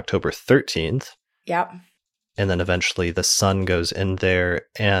Uranus on October 13th. Yep. And then eventually the sun goes in there,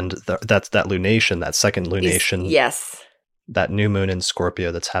 and that's that lunation, that second lunation. Yes. That new moon in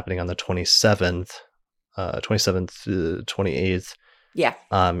Scorpio that's happening on the 27th, 28th. Yeah.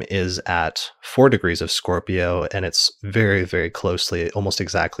 Is at 4 degrees of Scorpio, and it's very, very closely, almost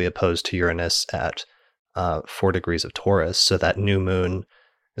exactly opposed to Uranus at 4 degrees of Taurus. So that new moon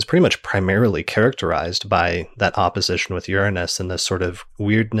is pretty much primarily characterized by that opposition with Uranus and this sort of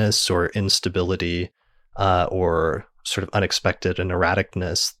weirdness or instability or sort of unexpected and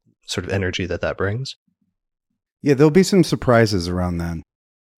erraticness sort of energy that brings. Yeah, there'll be some surprises around then.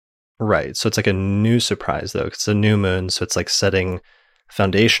 Right. So it's like a new surprise, though. It's a new moon, so it's like setting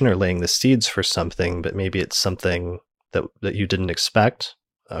foundation or laying the seeds for something, but maybe it's something that you didn't expect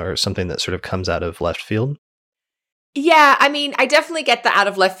or something that sort of comes out of left field. Yeah, I mean, I definitely get the out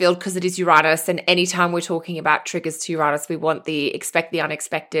of left field because it is Uranus, and anytime we're talking about triggers to Uranus, we want the expect the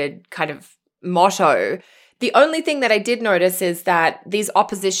unexpected kind of motto. The only thing that I did notice is that these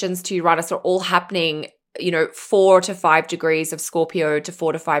oppositions to Uranus are all happening, 4 to 5 degrees of Scorpio to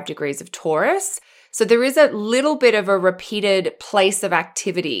 4 to 5 degrees of Taurus. So there is a little bit of a repeated place of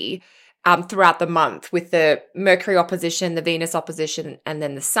activity throughout the month with the Mercury opposition, the Venus opposition, and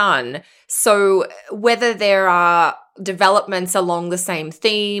then the Sun. So whether there are developments along the same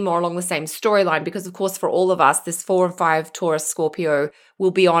theme or along the same storyline, because of course for all of us, this 4 and 5 Taurus Scorpio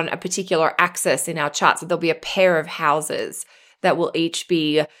will be on a particular axis in our chart. So there'll be a pair of houses that will each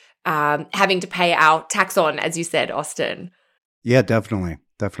be having to pay our tax on, as you said, Austin. Yeah, definitely.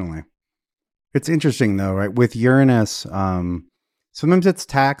 It's interesting though, right? With Uranus, sometimes it's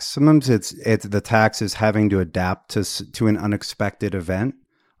tax, sometimes it's the tax is having to adapt to an unexpected event,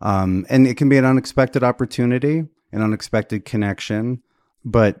 and it can be an unexpected opportunity, an unexpected connection.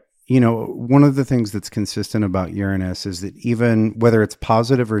 But one of the things that's consistent about Uranus is that even whether it's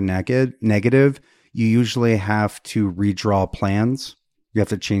positive or negative, you usually have to redraw plans. You have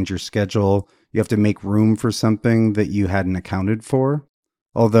to change your schedule. You have to make room for something that you hadn't accounted for.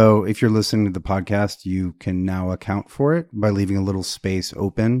 Although if you're listening to the podcast, you can now account for it by leaving a little space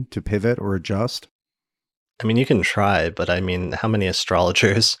open to pivot or adjust. I mean, you can try, but I mean, how many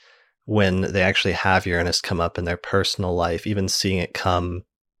astrologers, when they actually have Uranus come up in their personal life, even seeing it come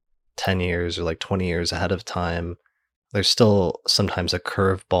 10 years or like 20 years ahead of time, there's still sometimes a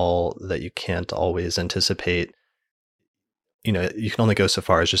curveball that you can't always anticipate. You can only go so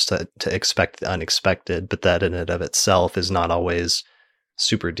far as just to expect the unexpected, but that in and of itself is not always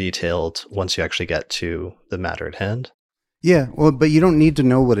super detailed once you actually get to the matter at hand. Yeah, well, but you don't need to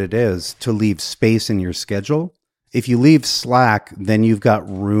know what it is to leave space in your schedule. If you leave slack, then you've got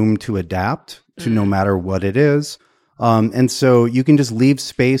room to adapt to no matter what it is. And so you can just leave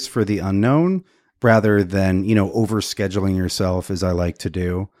space for the unknown rather than, overscheduling yourself, as I like to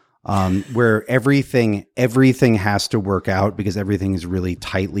do, where everything has to work out because everything is really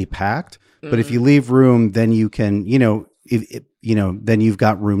tightly packed. But if you leave room, then you can, then you've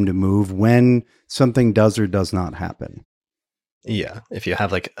got room to move when something does or does not happen. Yeah. If you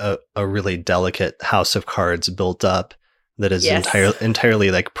have like a really delicate house of cards built up that is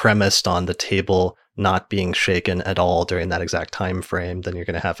entirely like premised on the table not being shaken at all during that exact time frame, then you're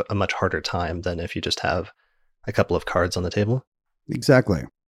going to have a much harder time than if you just have a couple of cards on the table. Exactly.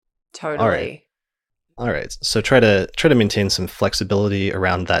 Totally. All right. So try to maintain some flexibility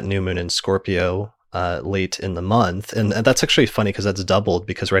around that new moon in Scorpio late in the month. And that's actually funny because that's doubled,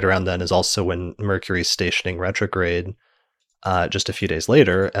 because right around then is also when Mercury's stationing retrograde just a few days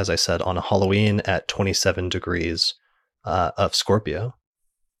later, as I said, on a Halloween at 27 degrees of Scorpio.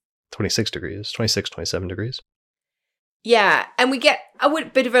 26 degrees, 26, 27 degrees. Yeah, and we get a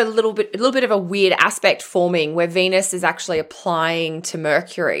little bit of a weird aspect forming where Venus is actually applying to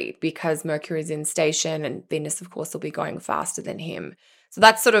Mercury because Mercury is in station and Venus, of course, will be going faster than him. So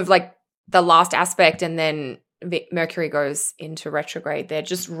that's sort of like the last aspect, and then Mercury goes into retrograde there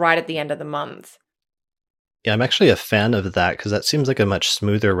just right at the end of the month. Yeah, I'm actually a fan of that because that seems like a much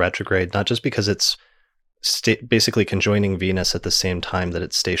smoother retrograde, not just because it's basically conjoining Venus at the same time that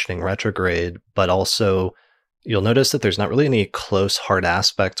it's stationing retrograde, but also you'll notice that there's not really any close hard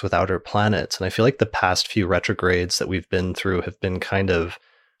aspects with outer planets. And I feel like the past few retrogrades that we've been through have been kind of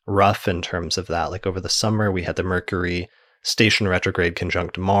rough in terms of that. Like over the summer, we had the Mercury station retrograde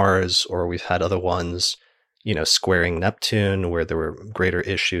conjunct Mars, or we've had other ones, squaring Neptune, where there were greater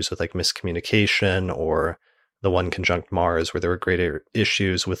issues with like miscommunication, or the one conjunct Mars where there were greater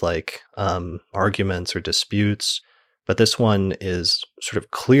issues with like arguments or disputes. But this one is sort of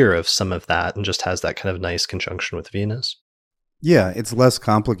clear of some of that and just has that kind of nice conjunction with Venus. Yeah, it's less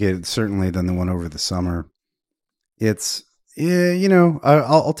complicated, certainly, than the one over the summer. It's,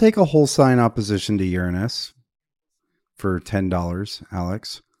 I'll take a whole sign opposition to Uranus for $10,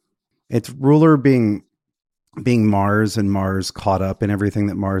 Alex. Its ruler being Mars, and Mars caught up in everything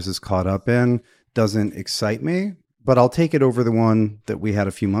that Mars is caught up in doesn't excite me, but I'll take it over the one that we had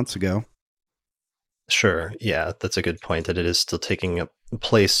a few months ago. Sure. Yeah, that's a good point, that it is still taking a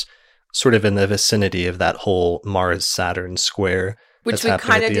place sort of in the vicinity of that whole Mars-Saturn square. Which we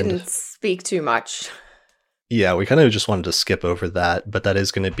kind of didn't speak too much. Yeah, we kind of just wanted to skip over that, but that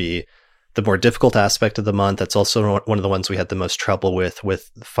is going to be the more difficult aspect of the month. That's also one of the ones we had the most trouble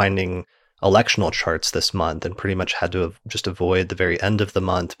with finding electional charts this month, and pretty much had to just avoid the very end of the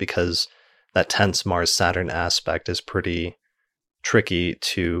month because that tense Mars-Saturn aspect is pretty tricky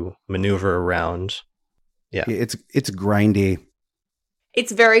to maneuver around. Yeah. It's grindy.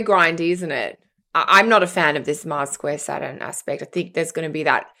 It's very grindy, isn't it? I'm not a fan of this Mars square Saturn aspect. I think there's going to be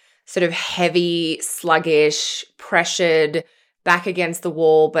that sort of heavy, sluggish, pressured, back against the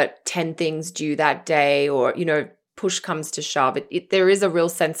wall, but 10 things due that day, or, push comes to shove. There is a real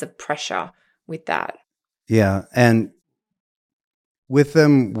sense of pressure with that. Yeah. And with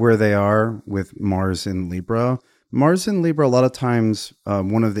them where they are with Mars in Libra, a lot of times,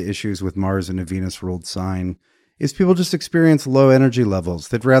 one of the issues with Mars in a Venus ruled sign is people just experience low energy levels.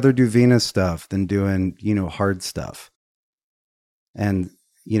 They'd rather do Venus stuff than doing, hard stuff. And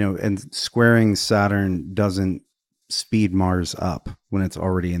squaring Saturn doesn't speed Mars up when it's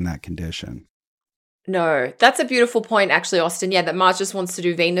already in that condition. No, that's a beautiful point, actually, Austin. Yeah, that Mars just wants to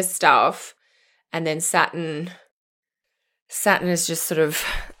do Venus stuff, and then Saturn is just sort of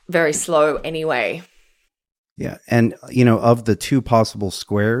very slow anyway. Yeah, and of the two possible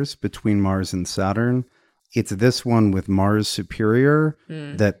squares between Mars and Saturn, it's this one with Mars superior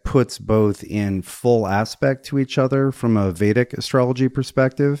that puts both in full aspect to each other from a Vedic astrology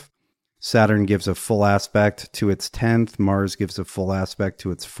perspective. Saturn gives a full aspect to its 10th, Mars gives a full aspect to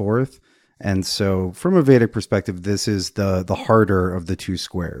its 4th. And so from a Vedic perspective, this is the harder of the two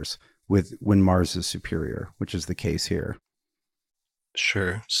squares when Mars is superior, which is the case here.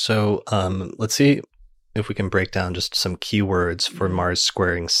 Sure. So let's see if we can break down just some keywords for Mars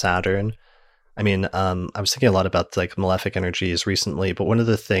squaring Saturn. I mean, I was thinking a lot about like malefic energies recently, but one of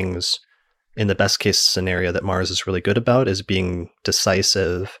the things in the best case scenario that Mars is really good about is being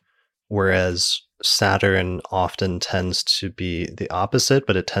decisive, whereas Saturn often tends to be the opposite,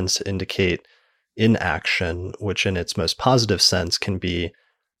 but it tends to indicate inaction, which in its most positive sense can be,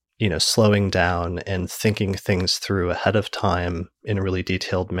 slowing down and thinking things through ahead of time in a really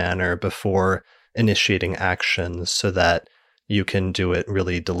detailed manner before initiating action, so that you can do it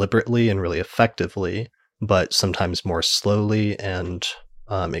really deliberately and really effectively, but sometimes more slowly, and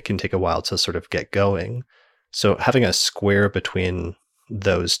it can take a while to sort of get going. So having a square between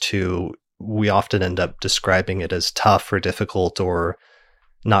those two, we often end up describing it as tough or difficult or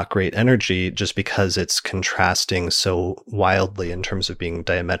not great energy, just because it's contrasting so wildly in terms of being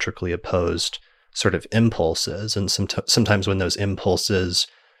diametrically opposed sort of impulses. And sometimes when those impulses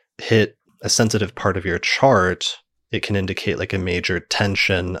hit a sensitive part of your chart, it can indicate like a major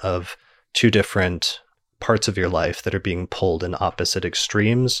tension of two different parts of your life that are being pulled in opposite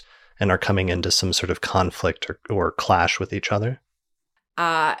extremes and are coming into some sort of conflict or clash with each other.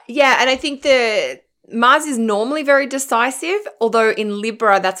 Yeah, and I think Mars is normally very decisive, although in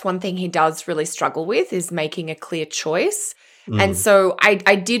Libra, that's one thing he does really struggle with, is making a clear choice. And so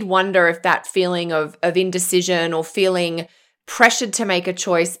I did wonder if that feeling of indecision, or feeling pressured to make a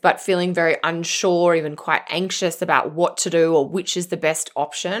choice, but feeling very unsure, even quite anxious about what to do or which is the best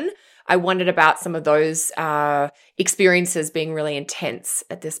option. I wondered about some of those experiences being really intense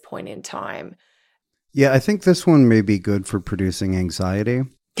at this point in time. Yeah, I think this one may be good for producing anxiety.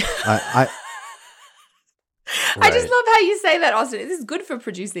 I just love how you say that, Austin. This is good for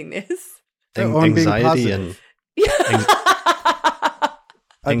producing this. Anxiety and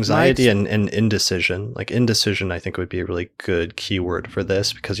anxiety and indecision. Like indecision, I think would be a really good keyword for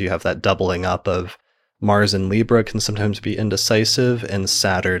this, because you have that doubling up of Mars in Libra can sometimes be indecisive, and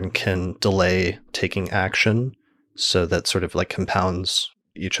Saturn can delay taking action. So that sort of like compounds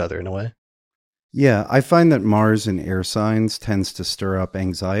each other in a way. Yeah, I find that Mars in air signs tends to stir up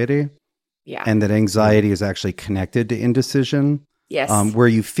anxiety. Yeah. And that anxiety is actually connected to indecision. Yes. Where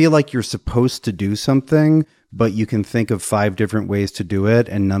you feel like you're supposed to do something, but you can think of 5 different ways to do it,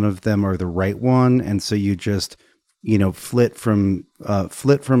 and none of them are the right one. And so you just, flit from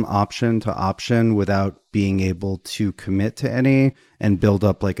option to option without being able to commit to any and build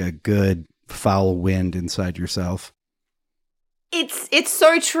up like a good foul wind inside yourself. It's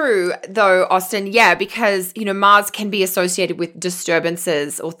so true though, Austin. Yeah, because, Mars can be associated with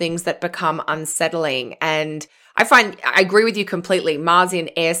disturbances or things that become unsettling. And I agree with you completely. Mars in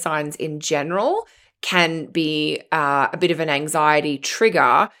air signs in general can be a bit of an anxiety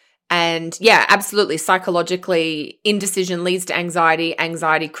trigger. And yeah, absolutely. Psychologically, indecision leads to anxiety.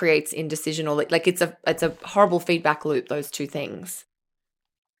 Anxiety creates indecision, or like it's a horrible feedback loop, those two things.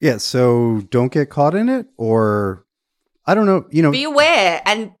 Yeah. So don't get caught in it, or I don't know, be aware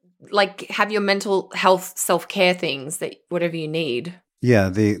and like have your mental health self-care things, that whatever you need. Yeah.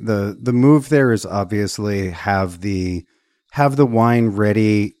 The move there is obviously have the wine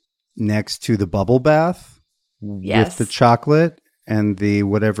ready next to the bubble bath with the chocolate and the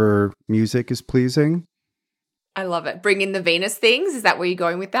whatever music is pleasing. I love it. Bring in the Venus things. Is that where you're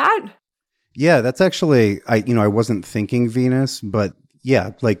going with that? Yeah, that's actually, I wasn't thinking Venus, but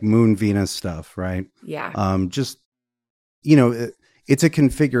yeah, like moon Venus stuff, right? Yeah. Just, it's a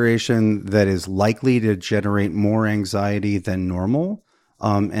configuration that is likely to generate more anxiety than normal.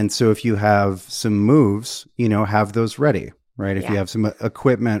 And so if you have some moves, have those ready, right? If you have some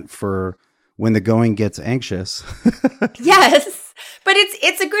equipment for when the going gets anxious. Yes. But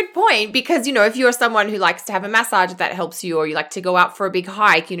it's a good point because, if you're someone who likes to have a massage that helps you, or you like to go out for a big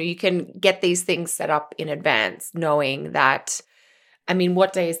hike, you can get these things set up in advance, knowing that,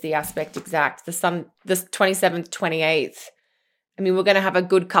 what day is the aspect exact? The 27th, 28th. We're going to have a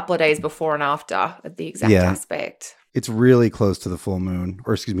good couple of days before and after at the exact aspect. It's really close to the full moon,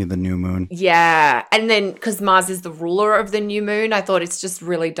 or excuse me, the new moon. Yeah. And then because Mars is the ruler of the new moon, I thought it's just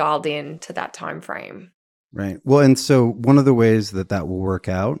really dialed in to that time frame. Right. Well, and so one of the ways that will work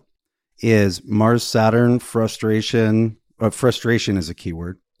out is Mars, Saturn, frustration. Frustration is a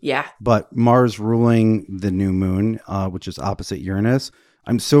keyword. Yeah. But Mars ruling the new moon, which is opposite Uranus.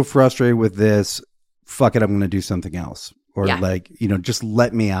 I'm so frustrated with this. Fuck it. I'm going to do something else. Or just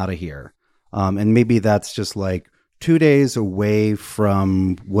let me out of here. And maybe that's just like 2 days away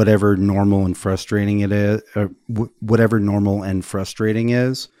from whatever normal and frustrating it is, or whatever normal and frustrating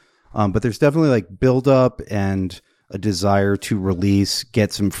is. But there's definitely like buildup and a desire to release,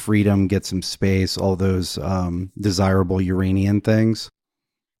 get some freedom, get some space, all those desirable Uranian things.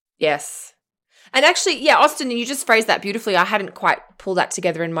 Yes. And actually, Austin, you just phrased that beautifully. I hadn't quite pulled that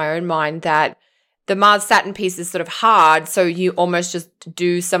together in my own mind, that the Mars-Saturn piece is sort of hard, so you almost just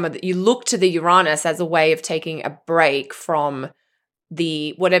do you look to the Uranus as a way of taking a break from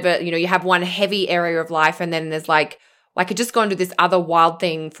the whatever, you have one heavy area of life, and then there's like, I could just go and do this other wild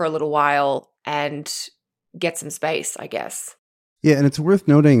thing for a little while and get some space, I guess. Yeah, and it's worth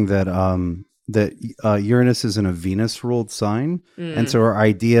noting that Uranus is in a Venus-ruled sign, and so our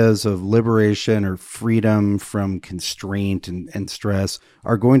ideas of liberation or freedom from constraint and stress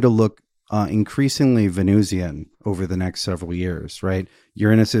are going to look increasingly Venusian over the next several years, right?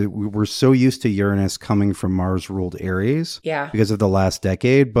 We're so used to Uranus coming from Mars-ruled Aries because of the last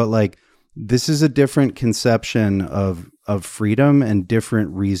decade, but like this is a different conception of freedom and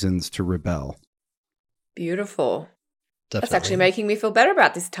different reasons to rebel. Beautiful. Definitely. That's actually making me feel better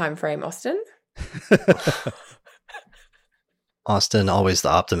about this time frame, Austin. Austin, always the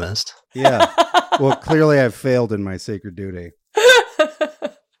optimist. Yeah. Well, clearly I've failed in my sacred duty.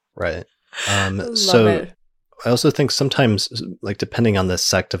 Right. Love So it. I also think sometimes, like depending on the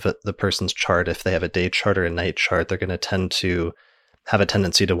sect of the person's chart, if they have a day chart or a night chart, they're going to tend to have a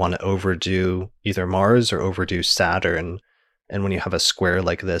tendency to want to overdo either Mars or overdo Saturn. And when you have a square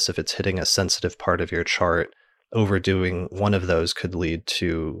like this, if it's hitting a sensitive part of your chart, overdoing one of those could lead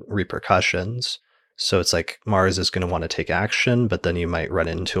to repercussions. So it's like Mars is going to want to take action, but then you might run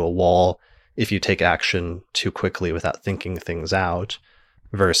into a wall if you take action too quickly without thinking things out.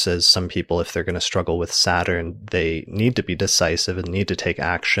 Versus some people, if they're going to struggle with Saturn, they need to be decisive and need to take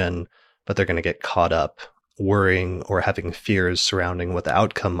action, but they're going to get caught up worrying or having fears surrounding what the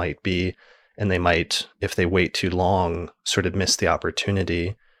outcome might be. And they might, if they wait too long, sort of miss the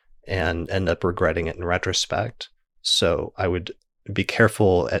opportunity and end up regretting it in retrospect. So I would be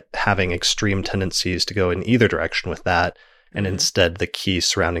careful at having extreme tendencies to go in either direction with that, And instead, the key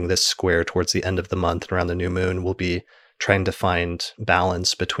surrounding this square towards the end of the month and around the new moon will be trying to find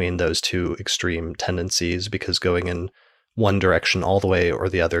balance between those two extreme tendencies, because going in one direction all the way or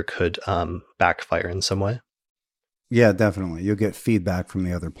the other could backfire in some way. Yeah, definitely. You'll get feedback from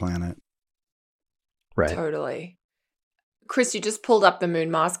the other planet. Right. Totally. Chris, you just pulled up the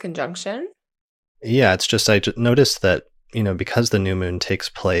Moon-Mars conjunction. Yeah, it's just noticed that, because the new moon takes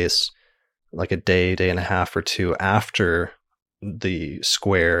place like a day and a half or two after the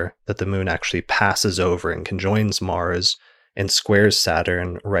square, that the moon actually passes over and conjoins Mars and squares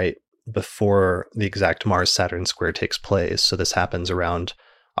Saturn right before the exact Mars-Saturn square takes place. So this happens around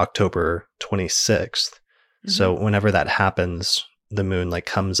October 26th. So whenever that happens, the moon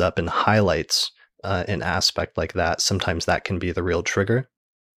comes up and highlights an aspect like that. Sometimes that can be the real trigger.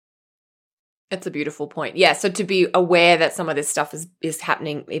 It's a beautiful point. Yeah, so to be aware that some of this stuff is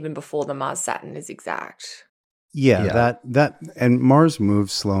happening even before the Mars-Saturn is exact. Yeah, that and Mars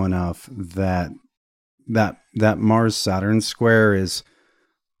moves slow enough that Mars-Saturn square is,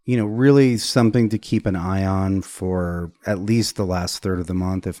 really something to keep an eye on for at least the last third of the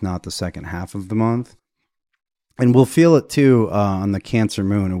month, if not the second half of the month. And we'll feel it too on the Cancer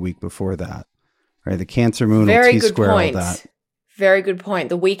moon a week before that, right? The Cancer moon will T-square all that. Very good point.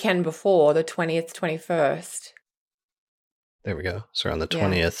 The weekend before, the 20th, 21st. There we go. So around the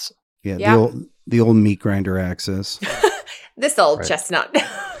 20th. Yeah. The old meat grinder axis. This old chestnut.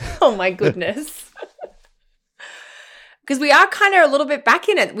 Oh my goodness. Because we are kind of a little bit back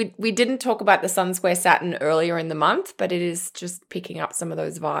in it. We didn't talk about the Sun square Saturn earlier in the month, but it is just picking up some of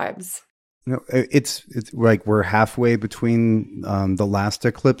those vibes. No, it's like we're halfway between the last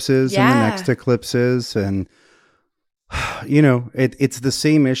eclipses and the next eclipses, and it's the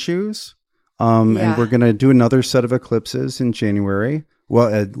same issues. And we're going to do another set of eclipses in January.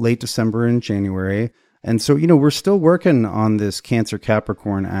 Well, late December and January. And so, we're still working on this Cancer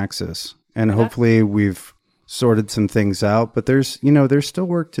Capricorn axis, and hopefully we've sorted some things out, but there's still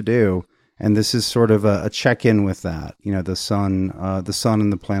work to do. And this is sort of a check-in with that, the sun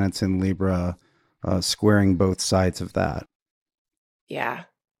and the planets in Libra squaring both sides of that. Yeah.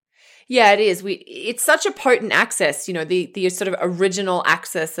 Yeah, it is. It's such a potent axis, the sort of original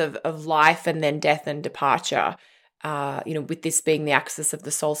axis of life and then death and departure, with this being the axis of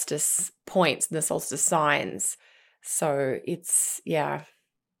the solstice points and the solstice signs. So it's,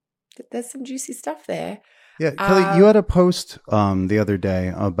 there's some juicy stuff there. Yeah, Kelly, you had a post the other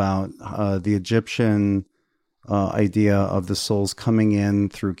day about the Egyptian idea of the souls coming in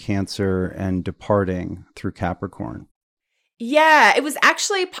through Cancer and departing through Capricorn. Yeah, it was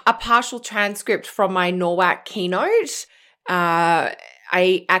actually a partial transcript from my NORWAC keynote.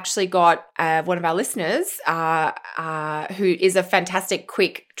 I actually got one of our listeners who is a fantastic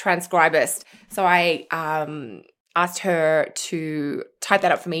quick transcribist. So I asked her to type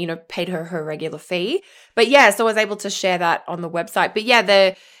that up for me, paid her regular fee. But so I was able to share that on the website. But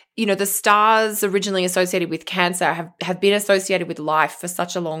the stars originally associated with Cancer have been associated with life for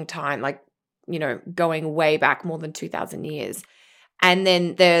such a long time, going way back more than 2,000 years. And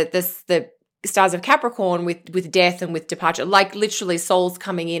then the stars of Capricorn with death and with departure, literally souls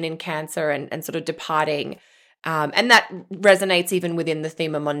coming in Cancer and sort of departing. And that resonates even within the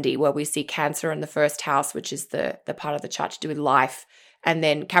Thema Mundi, where we see Cancer in the first house, which is the part of the chart to do with life, and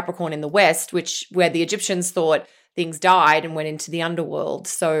then Capricorn in the west, where the Egyptians thought things died and went into the underworld.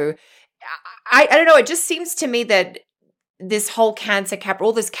 So I don't know. It just seems to me that this whole Cancer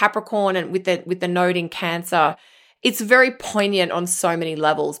all this Capricorn and with the node in Cancer, it's very poignant on so many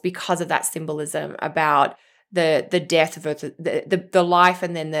levels because of that symbolism about the death of the life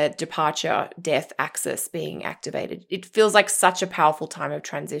and then the departure death axis being activated. It feels like such a powerful time of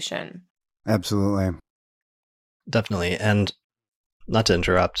transition. Absolutely. Definitely. And not to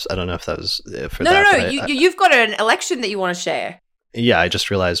interrupt, I don't know if that was for No, that. No, you've got an election that you want to share. Yeah, I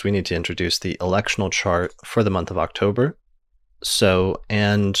just realized we need to introduce the electional chart for the month of October. So,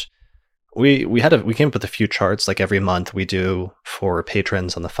 and we came up with a few charts. Like every month we do for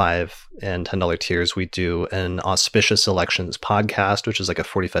patrons on the $5 and $10 tiers, we do an auspicious elections podcast, which is like a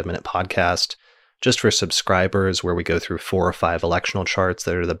 45-minute podcast just for subscribers, where we go through 4 or 5 electional charts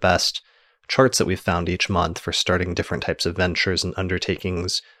that are the best charts that we've found each month for starting different types of ventures and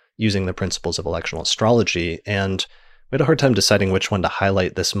undertakings using the principles of electional astrology. And we had a hard time deciding which one to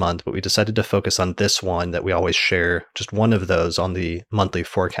highlight this month, but we decided to focus on this one that we always share, just one of those on the monthly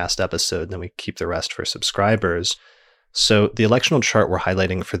forecast episode, and then we keep the rest for subscribers. So the electional chart we're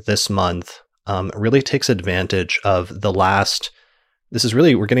highlighting for this month really takes advantage of we're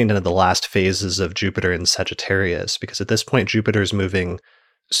getting into the last phases of Jupiter in Sagittarius, because at this point, Jupiter is moving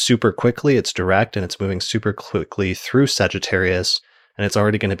super quickly. It's direct and it's moving super quickly through Sagittarius, and it's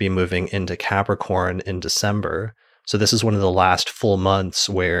already going to be moving into Capricorn in December. So this is one of the last full months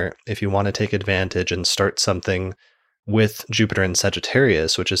where if you want to take advantage and start something with Jupiter in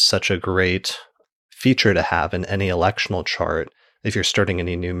Sagittarius, which is such a great feature to have in any electional chart, if you're starting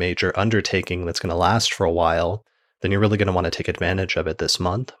any new major undertaking that's going to last for a while, then you're really going to want to take advantage of it this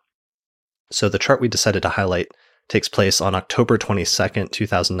month. So the chart we decided to highlight takes place on October 22nd,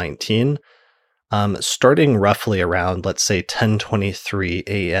 2019, starting roughly around, let's say, 10:23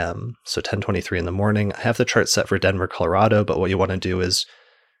 a.m. So 10:23 in the morning. I have the chart set for Denver, Colorado, but what you want to do is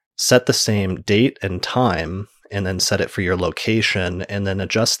set the same date and time, and then set it for your location, and then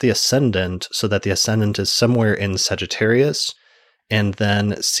adjust the ascendant so that the ascendant is somewhere in Sagittarius, and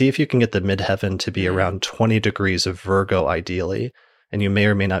then see if you can get the midheaven to be around 20 degrees of Virgo, ideally. And you may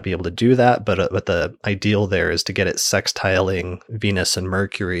or may not be able to do that, but the ideal there is to get it sextiling Venus and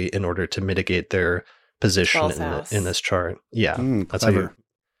Mercury in order to mitigate their position in this chart. Yeah, that's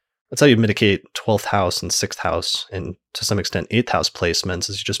how you mitigate 12th house and 6th house, and to some extent 8th house placements,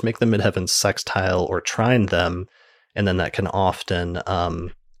 is you just make the midheavens sextile or trine them, and then that can often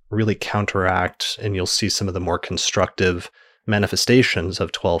really counteract, and you'll see some of the more constructive manifestations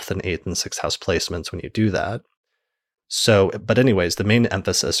of 12th and 8th and 6th house placements when you do that. So, but anyways, the main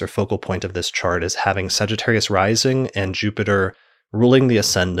emphasis or focal point of this chart is having Sagittarius rising and Jupiter ruling the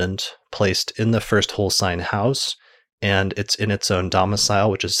ascendant placed in the first whole sign house, and it's in its own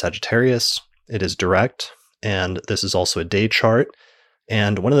domicile, which is Sagittarius. It is direct, and this is also a day chart.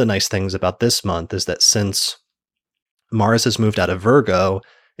 And one of the nice things about this month is that since Mars has moved out of Virgo,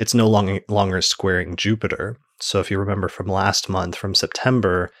 it's no longer squaring Jupiter. So if you remember from last month, from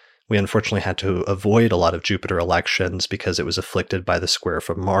September, we unfortunately had to avoid a lot of Jupiter elections because it was afflicted by the square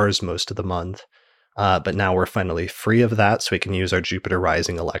from Mars most of the month. But now we're finally free of that, so we can use our Jupiter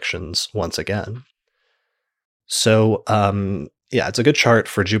rising elections once again. So, yeah, it's a good chart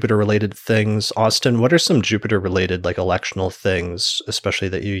for Jupiter-related things. Austin, what are some Jupiter-related, like, electional things, especially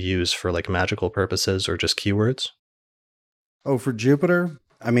that you use for, like, magical purposes or just keywords? Oh, for Jupiter?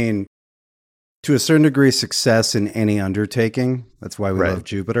 I mean, to a certain degree, success in any undertaking. That's why we love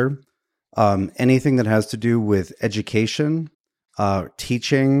Jupiter. Anything that has to do with education,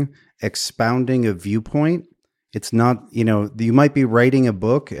 teaching, expounding a viewpoint. It's not, you might be writing a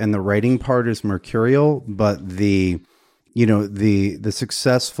book and the writing part is mercurial, but the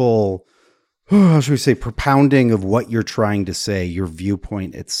successful, how should we say, propounding of what you're trying to say, your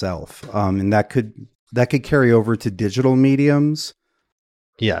viewpoint itself. And that could carry over to digital mediums.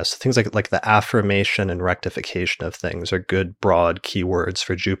 Yeah, so things like the affirmation and rectification of things are good broad keywords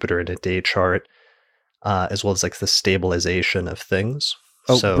for Jupiter in a day chart, as well as like the stabilization of things.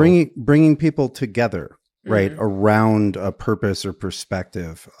 Oh, so bringing people together, right, around a purpose or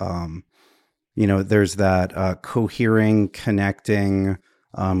perspective. There's that cohering, connecting.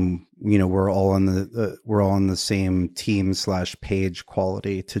 We're all on the same team / page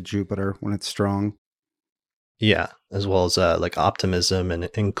quality to Jupiter when it's strong. Yeah, as well as like optimism and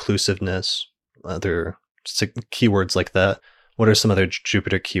inclusiveness, other keywords like that. What are some other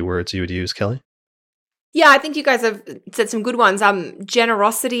Jupiter keywords you would use, Kelly? Yeah, I think you guys have said some good ones.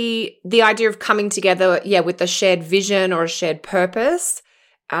 Generosity, the idea of coming together, with a shared vision or a shared purpose.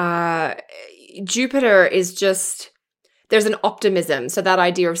 Jupiter is just, there's an optimism. So that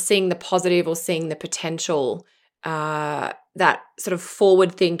idea of seeing the positive or seeing the potential, that sort of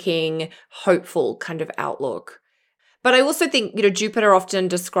forward-thinking, hopeful kind of outlook. But I also think, Jupiter often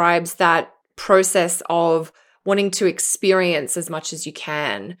describes that process of wanting to experience as much as you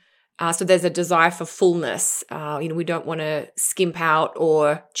can. So there's a desire for fullness. We don't want to skimp out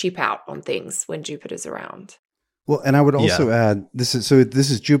or cheap out on things when Jupiter's around. Well, and I would also add, this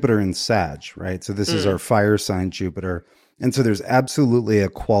is Jupiter in Sag, right? So this is our fire sign Jupiter. And so there's absolutely a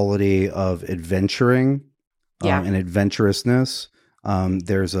quality of adventuring and adventurousness.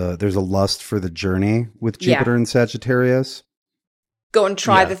 There's a lust for the journey with Jupiter and Sagittarius. Go and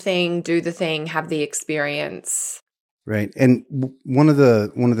try the thing, do the thing, have the experience. Right. And one of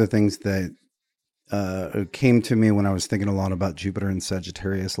the things that came to me when I was thinking a lot about Jupiter and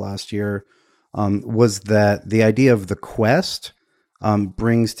Sagittarius last year was that the idea of the quest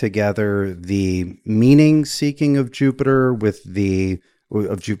brings together the meaning seeking of Jupiter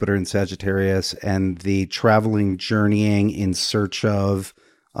of Jupiter and Sagittarius, and the traveling, journeying in search of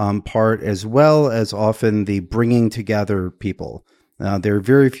part, as well as often the bringing together people. There are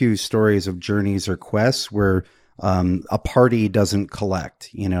very few stories of journeys or quests where a party doesn't collect.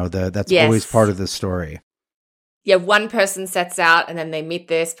 That's always part of the story. Yeah, one person sets out and then they meet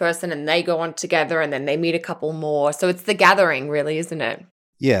this person and they go on together and then they meet a couple more. So it's the gathering, really, isn't it?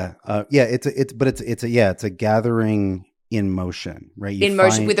 Yeah. It's a gathering in motion, right? In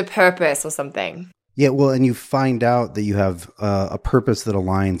motion with a purpose or something. Yeah. Well, and you find out that you have a purpose that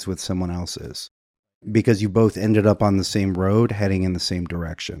aligns with someone else's because you both ended up on the same road, heading in the same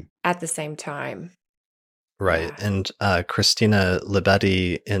direction at the same time. Right. Yeah. And Christina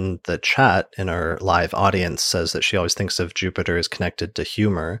Libetti in the chat in our live audience says that she always thinks of Jupiter as connected to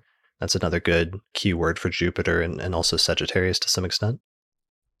humor. That's another good keyword for Jupiter and also Sagittarius to some extent.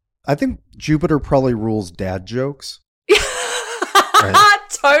 I think Jupiter probably rules dad jokes. Right.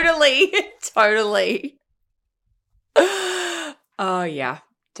 Totally. Oh, yeah.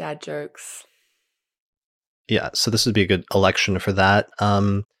 Dad jokes. Yeah. So this would be a good election for that.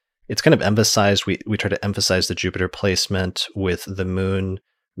 It's kind of emphasized, we try to emphasize the Jupiter placement with the moon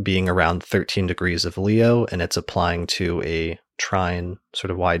being around 13 degrees of Leo, and it's applying to a trine,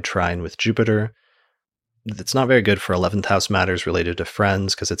 sort of wide trine with Jupiter. It's not very good for 11th house matters related to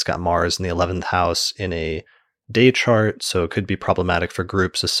friends because it's got Mars in the 11th house in a day chart, so it could be problematic for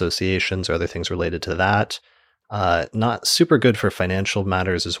groups, associations, or other things related to that. Not super good for financial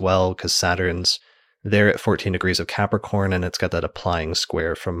matters as well because Saturn's there at 14 degrees of Capricorn, and it's got that applying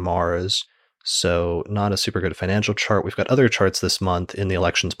square from Mars. So not a super good financial chart. We've got other charts this month in the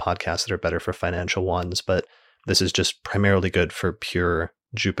elections podcast that are better for financial ones, but this is just primarily good for pure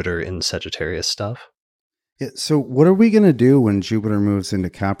Jupiter in Sagittarius stuff. Yeah, so what are we going to do when Jupiter moves into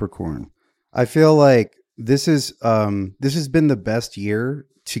Capricorn? I feel like this has been the best year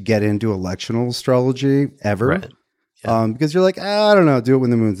to get into electional astrology ever. Right. Yeah. Because you're like, I don't know, do it when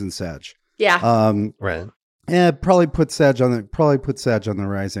the moon's in Sag. Yeah. Right. Yeah, probably put Sag on the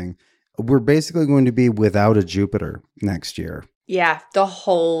rising. We're basically going to be without a Jupiter next year. Yeah, the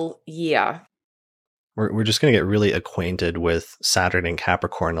whole year. We're just going to get really acquainted with Saturn and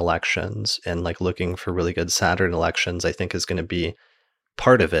Capricorn elections, and like looking for really good Saturn elections, I think is going to be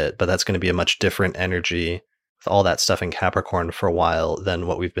part of it, but that's going to be a much different energy with all that stuff in Capricorn for a while than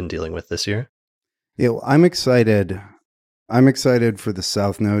what we've been dealing with this year. Yeah, well, I'm excited. I'm excited for the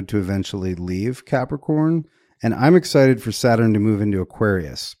South Node to eventually leave Capricorn, and I'm excited for Saturn to move into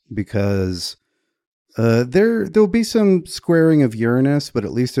Aquarius because there'll be some squaring of Uranus, but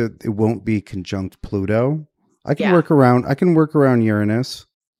at least it won't be conjunct Pluto. I can work around Uranus.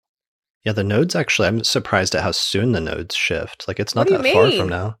 Yeah, the nodes actually, I'm surprised at how soon the nodes shift. Like it's not that far from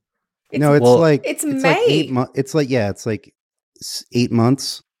now. It's May. It's like 8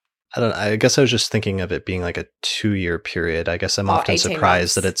 months. I guess I was just thinking of it being like a 2-year period. I guess I'm often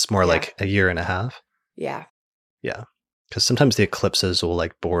surprised that it's more like a year and a half. Yeah. Yeah. Because sometimes the eclipses will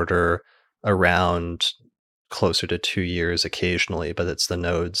like border around closer to 2 years occasionally, but it's the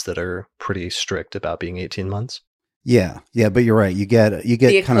nodes that are pretty strict about being 18 months. Yeah. Yeah. But you're right. You get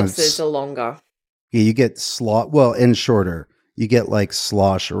the eclipses are longer. Yeah. You get and shorter. You get like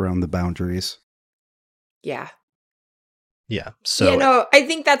slosh around the boundaries. Yeah. Yeah. So I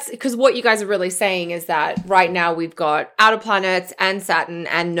think that's because what you guys are really saying is that right now we've got outer planets and Saturn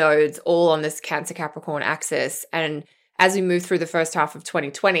and nodes all on this Cancer Capricorn axis. And as we move through the first half of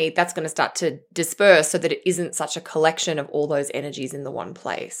 2020, that's going to start to disperse so that it isn't such a collection of all those energies in the one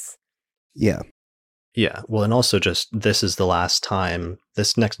place. Yeah. Yeah. Well, and also just this is the last time,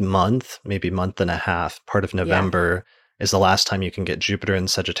 this next month, maybe month and a half, part of November is the last time you can get Jupiter and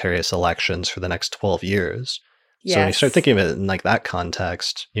Sagittarius elections for the next 12 years. Yes. So when you start thinking of it in like that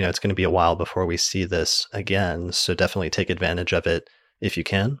context, it's going to be a while before we see this again. So definitely take advantage of it if you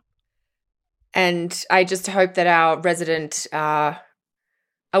can. And I just hope that our resident, I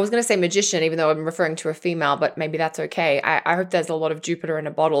was going to say magician, even though I'm referring to a female, but maybe that's okay. I hope there's a lot of Jupiter in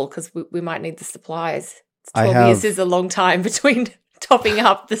a bottle because we might need the supplies. 12 years is a long time between topping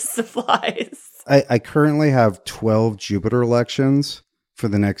up the supplies. I currently have 12 Jupiter elections for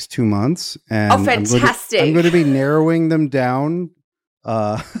the next 2 months. And fantastic. I'm going to be narrowing them down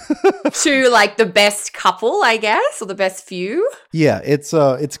to like the best couple, I guess, or the best few. Yeah, it's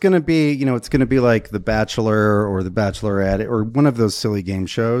going to be, it's going to be like The Bachelor or The Bachelorette or one of those silly game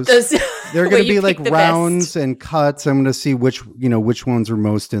shows. They're going to be like rounds and cuts. I'm going to see which ones we're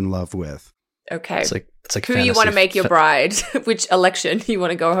most in love with. Okay. It's like who you want to make your bride, which election you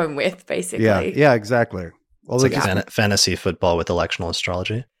want to go home with, basically. Yeah, exactly. Well, it's like fantasy football with electional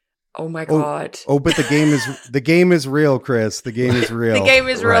astrology. Oh my God. But the game is real, Chris. The game is real. The game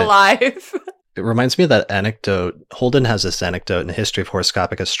is real life. It reminds me of that anecdote. Holden has this anecdote in the history of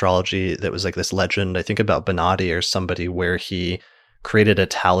horoscopic astrology that was like this legend, I think about Bonatti or somebody, where he created a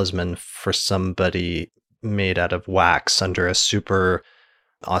talisman for somebody made out of wax under a super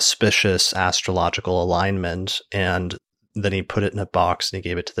auspicious astrological alignment. And then he put it in a box and he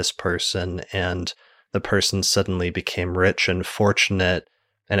gave it to this person. And the person suddenly became rich and fortunate,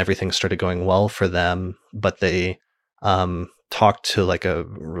 and everything started going well for them. But they talked to like a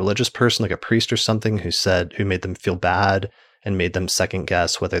religious person, like a priest or something, who made them feel bad and made them second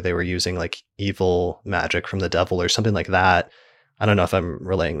guess whether they were using like evil magic from the devil or something like that. I don't know if I'm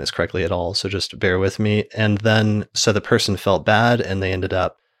relaying this correctly at all, so just bear with me. And then, so the person felt bad and they ended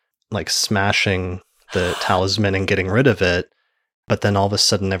up like smashing the talisman and getting rid of it. But then all of a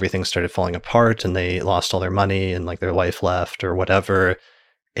sudden everything started falling apart and they lost all their money and like their life left or whatever.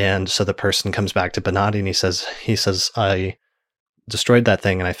 And so the person comes back to Bonatti and he says, I destroyed that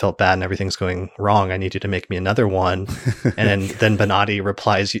thing and I felt bad and everything's going wrong. I need you to make me another one. And then Bonatti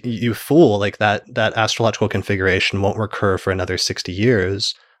replies, you fool, like that astrological configuration won't recur for another 60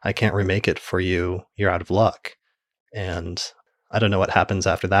 years. I can't remake it for you. You're out of luck. And I don't know what happens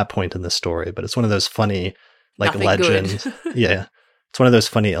after that point in the story, but it's one of those funny like legends. Yeah. It's one of those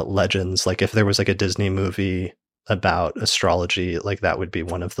funny legends. Like if there was like a Disney movie about astrology, like that would be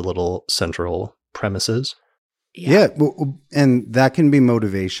one of the little central premises. Yeah. And that can be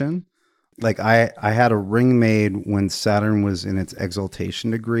motivation. Like I had a ring made when Saturn was in its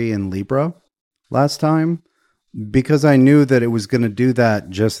exaltation degree in Libra last time, because I knew that it was going to do that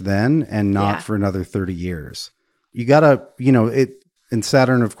just then and not for another 30 years. You gotta, and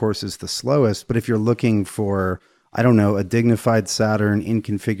Saturn of course is the slowest, but if you're looking for, I don't know, a dignified Saturn in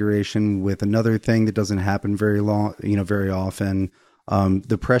configuration with another thing that doesn't happen very often,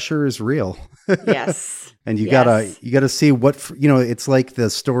 the pressure is real. Yes. And you gotta see what, it's like the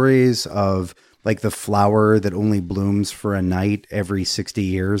stories of like the flower that only blooms for a night every 60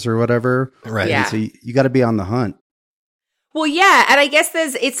 years or whatever. Right. Yeah. And so you got to be on the hunt. Well, yeah. And I guess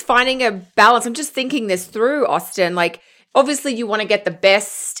it's finding a balance. I'm just thinking this through, Austin. Like, obviously you want to get the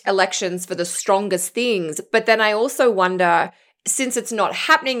best elections for the strongest things. But then I also wonder, since it's not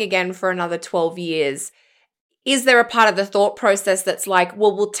happening again for another 12 years, is there a part of the thought process that's like,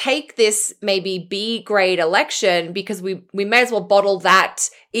 well, we'll take this maybe B grade election because we may as well bottle that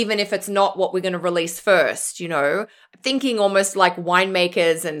even if it's not what we're going to release first, Thinking almost like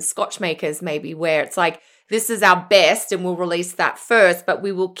winemakers and scotch makers maybe, where it's like, this is our best and we'll release that first, but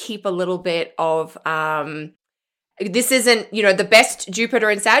we will keep a little bit of, this isn't, the best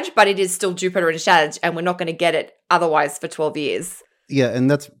Jupiter in Sag, but it is still Jupiter in Sag and we're not going to get it otherwise for 12 years. Yeah,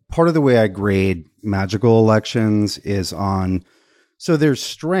 and that's part of the way I grade magical elections is on, so there's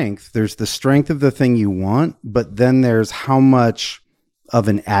strength. There's the strength of the thing you want, but then there's how much of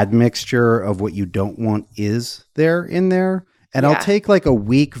an admixture of what you don't want is there in there. And I'll take like a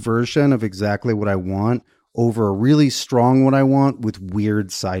weak version of exactly what I want over a really strong what I want with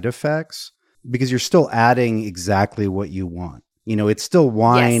weird side effects, because you're still adding exactly what you want. It's still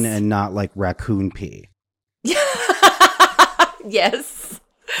wine and not like raccoon pee. Yes.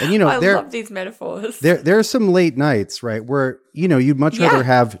 And I love these metaphors. There are some late nights, right, where you'd much rather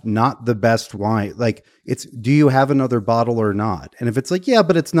have not the best wine. Like it's, do you have another bottle or not? And if it's like, yeah,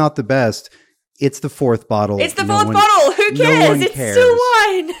 but it's not the best, it's the fourth bottle. It's the fourth bottle. Who cares? It's cares. still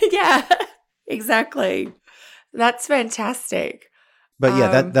wine. Yeah, exactly. That's fantastic. But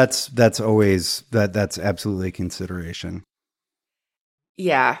yeah, that's always that's absolutely a consideration.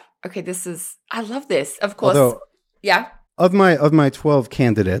 Yeah. Okay. I love this. Of course. Although, yeah. Of my 12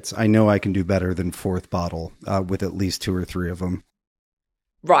 candidates, I know I can do better than fourth bottle with at least 2 or 3 of them.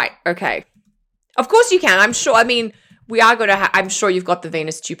 Right. Okay. Of course you can. I'm sure. I mean, we are going to I'm sure you've got the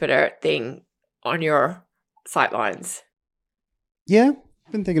Venus-Jupiter thing on your sightlines. Yeah.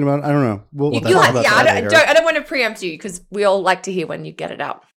 I've been thinking about it. I don't know. We'll talk about I don't want to preempt you because we all like to hear when you get it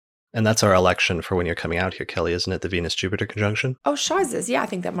out. And that's our election for when you're coming out here, Kelly, isn't it? The Venus-Jupiter conjunction? Oh, shizes. Yeah, I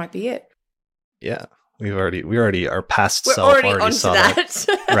think that might be it. Yeah. We already our past We're self already saw that.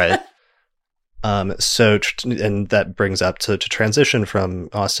 Right. So and that brings up to transition from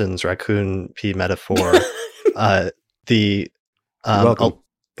Austin's raccoon pee metaphor. Welcome.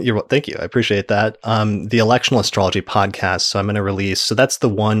 Thank you. I appreciate that. The Electional Astrology podcast. So I'm going to release. So that's the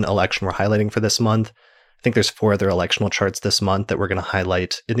one election we're highlighting for this month. I think there's 4 other electional charts this month that we're going to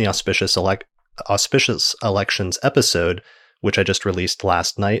highlight in the auspicious elections episode, which I just released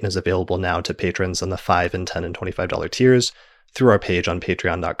last night and is available now to patrons on the $5 and $10 and $25 tiers through our page on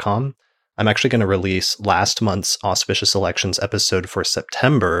patreon.com. I'm actually going to release last month's auspicious elections episode for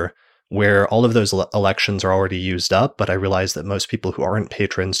September, where all of those elections are already used up, but I realize that most people who aren't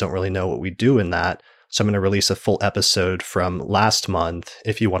patrons don't really know what we do in that. So I'm going to release a full episode from last month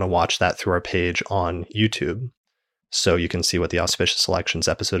if you want to watch that through our page on YouTube. So you can see what the auspicious elections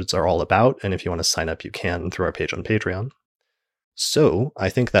episodes are all about. And if you want to sign up, you can through our page on Patreon. So I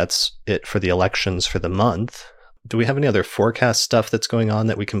think that's it for the elections for the month. Do we have any other forecast stuff that's going on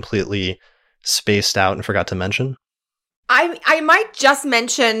that we completely spaced out and forgot to mention? I might just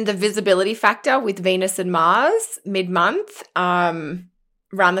mention the visibility factor with Venus and Mars mid-month,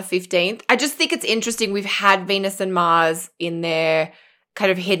 around the 15th. I just think it's interesting. We've had Venus and Mars in their kind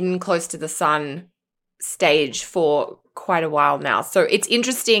of hidden close to the sun stage for quite a while now. So it's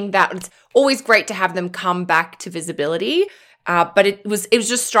interesting that it's always great to have them come back to visibility. But it was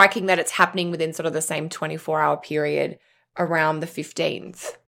just striking that it's happening within sort of the same 24-hour period around the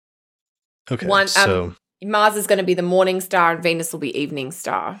 15th. Okay. So Mars is going to be the morning star and Venus will be evening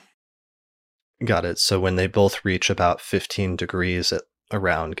star. Got it. So when they both reach about 15 degrees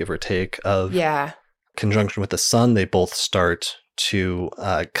around, give or take, of conjunction with the sun, they both start to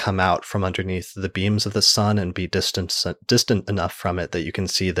come out from underneath the beams of the sun and be distant enough from it that you can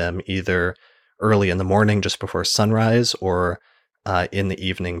see them either early in the morning just before sunrise or in the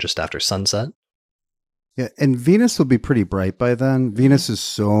evening just after sunset. Yeah, and Venus will be pretty bright by then. Venus is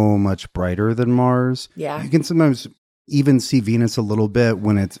so much brighter than Mars. Yeah. You can sometimes even see Venus a little bit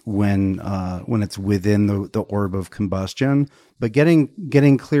when it's within the orb of combustion. But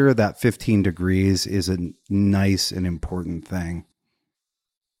getting clear of that 15 degrees is a nice and important thing.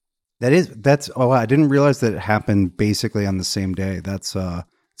 I didn't realize that it happened basically on the same day. It's a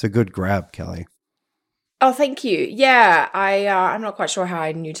good grab, Kelly. Oh, thank you. Yeah, I'm not quite sure how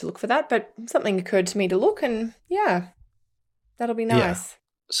I knew to look for that, but something occurred to me to look, and yeah, that'll be nice. Yeah.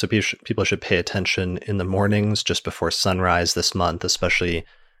 So people should pay attention in the mornings just before sunrise this month, especially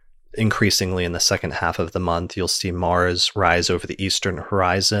increasingly in the second half of the month. You'll see Mars rise over the eastern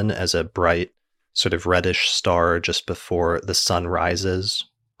horizon as a bright sort of reddish star just before the sun rises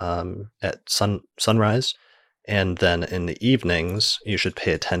at sunrise. And then in the evenings, you should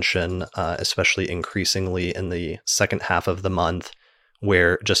pay attention, especially increasingly in the second half of the month,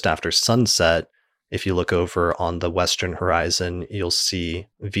 where just after sunset, if you look over on the western horizon, you'll see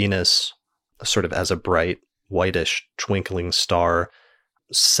Venus sort of as a bright, whitish, twinkling star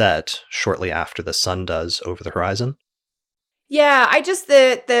set shortly after the sun does over the horizon. Yeah,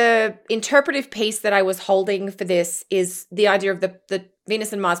 the interpretive piece that I was holding for this is the idea of the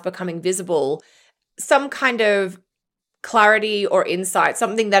Venus and Mars becoming visible. Some kind of clarity or insight,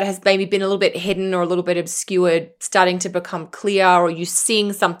 something that has maybe been a little bit hidden or a little bit obscured, starting to become clear, or you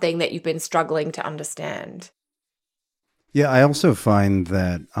seeing something that you've been struggling to understand. Yeah, I also find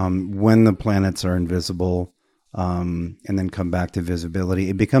that when the planets are invisible and then come back to visibility,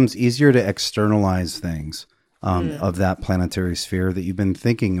 it becomes easier to externalize things of that planetary sphere that you've been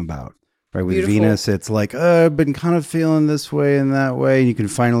thinking about. Right, with Beautiful. Venus, it's like, I've been kind of feeling this way and that way. And you can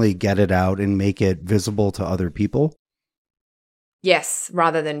finally get it out and make it visible to other people. Yes,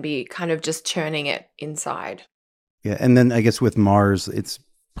 rather than be kind of just churning it inside. Yeah, and then I guess with Mars, it's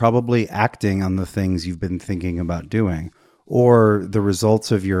probably acting on the things you've been thinking about doing, or the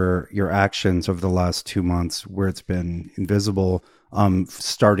results of your actions over the last 2 months where it's been invisible,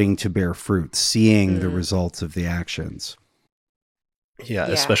 starting to bear fruit, seeing the results of the actions. Yeah,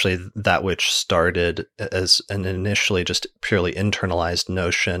 especially that which started as an initially just purely internalized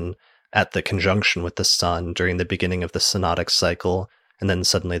notion at the conjunction with the sun during the beginning of the synodic cycle, and then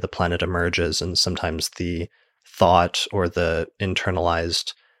suddenly the planet emerges, and sometimes the thought or the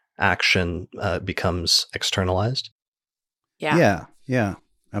internalized action becomes externalized. Yeah,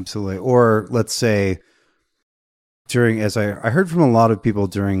 absolutely. Or let's say as I heard from a lot of people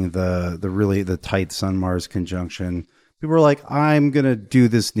during the tight Sun-Mars conjunction, people were like, I'm going to do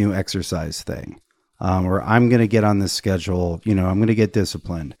this new exercise thing, or I'm going to get on this schedule, I'm going to get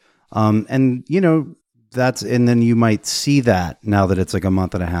disciplined. And then you might see that now that it's like a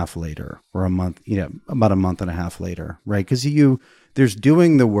month and a half later, or about a month and a half later, right? Because there's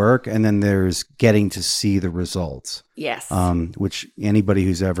doing the work and then there's getting to see the results. Yes. Which anybody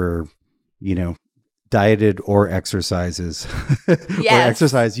who's ever, dieted or exercises or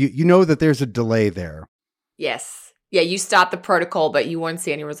exercise, you know that there's a delay there. Yes. Yeah, you start the protocol, but you won't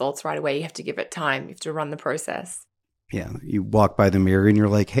see any results right away. You have to give it time. You have to run the process. Yeah, you walk by the mirror and you're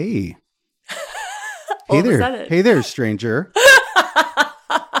like, hey there, stranger.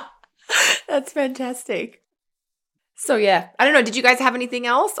 That's fantastic. So yeah, I don't know. Did you guys have anything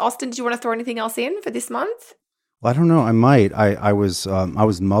else? Austin, did you want to throw anything else in for this month? Well, I don't know. I might. I was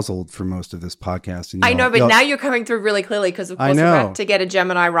muzzled for most of this podcast. And, I know, but now you're coming through really clearly because, of course, we're about to get a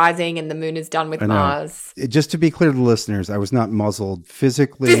Gemini rising and the moon is done with Mars. Just to be clear to the listeners, I was not muzzled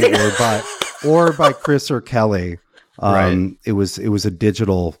physically or by Chris or Kelly. Right. It was a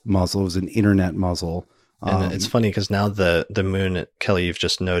digital muzzle. It was an internet muzzle. And it's funny because now the moon, Kelly, you've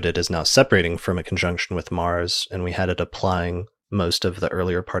just noted, is now separating from a conjunction with Mars, and we had it applying most of the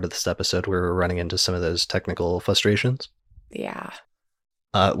earlier part of this episode where we were running into some of those technical frustrations. Yeah.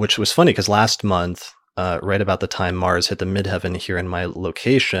 Which was funny because last month right about the time Mars hit the midheaven here in my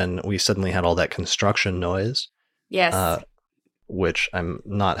location, we suddenly had all that construction noise. Yes. Which I'm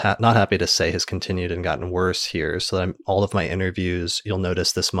not happy to say has continued and gotten worse here. So all of my interviews, you'll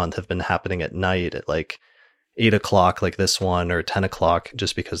notice this month, have been happening at night at like 8 o'clock, like this one, or 10 o'clock,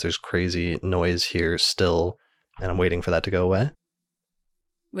 just because there's crazy noise here still, and I'm waiting for that to go away.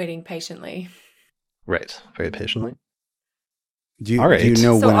 Waiting patiently. Right, very patiently. Do you, all right. do you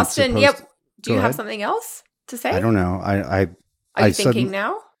know So when Austin, it's supposed to... do you have something else to say? I don't know. Are you thinking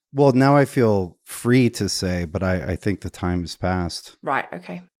now? Well, now I feel free to say, but I think the time has passed. Right,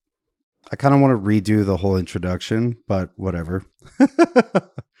 okay. I kind of want to redo the whole introduction, but whatever.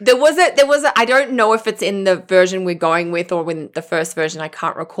 There was a, I don't know if it's in the version we're going with or in the first version, I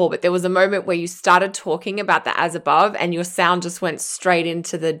can't recall, but there was a moment where you started talking about the as above and your sound just went straight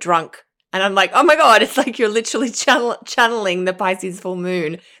into the drunk. And I'm like, oh my God, it's like you're literally channeling the Pisces full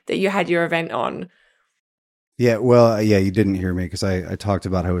moon that you had your event on. Yeah, well, you didn't hear me because I talked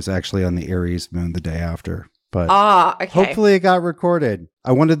about how it was actually on the Aries moon the day after. But okay. Hopefully it got recorded.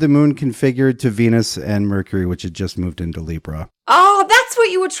 I wanted the moon configured to Venus and Mercury, which had just moved into Libra. Oh, that's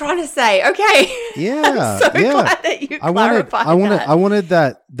what you were trying to say. Okay. Yeah. I'm so glad that you clarified that. I wanted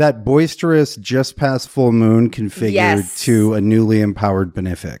that boisterous, just past full moon configured to a newly empowered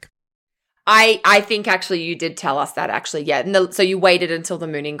benefic. I think actually you did tell us that actually, yeah. And so you waited until the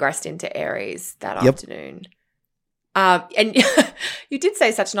moon ingressed into Aries that afternoon. And you did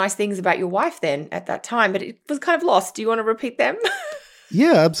say such nice things about your wife then at that time, but it was kind of lost. Do you want to repeat them?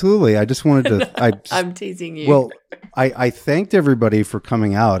 Yeah, absolutely. I just wanted to... I'm teasing you. Well, I thanked everybody for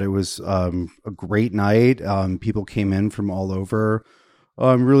coming out. It was a great night. People came in from all over.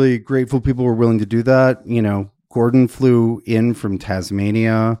 I'm really grateful people were willing to do that. You know, Gordon flew in from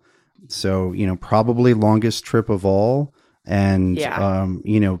Tasmania. So, probably longest trip of all. And,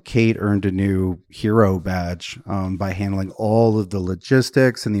 Kate earned a new hero badge by handling all of the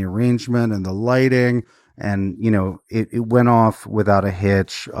logistics and the arrangement and the lighting. And, it went off without a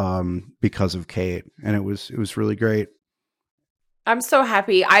hitch because of Kate. And it was really great. I'm so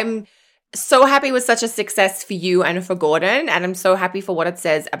happy. I'm so happy with such a success for you and for Gordon. And I'm so happy for what it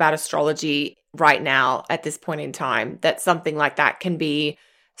says about astrology right now at this point in time, that something like that can be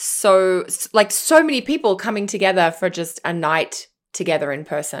so many people coming together for just a night together in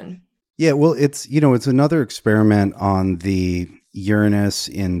person. Yeah, well, it's another experiment on the Uranus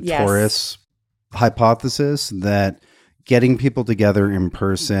in Taurus hypothesis that getting people together in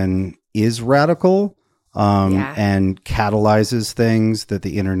person is radical and catalyzes things that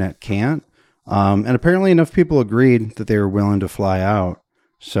the internet can't. And apparently enough people agreed that they were willing to fly out.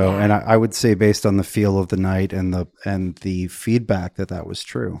 So, and I would say based on the feel of the night and the feedback that was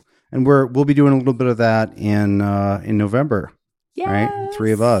true. And we'll be doing a little bit of that in November. Yes. Right?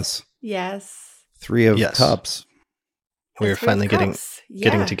 3 of us. Yes. 3 of cups. We were finally getting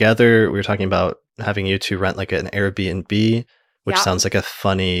together. We were talking about having you two rent like an Airbnb, which sounds like a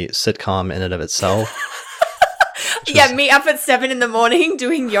funny sitcom in and of itself. Meet up at 7 a.m.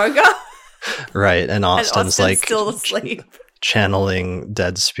 doing yoga. Right. And Austin's like still asleep. Channeling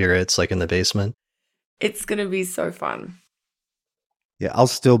dead spirits like in the basement. It's going to be so fun. Yeah, I'll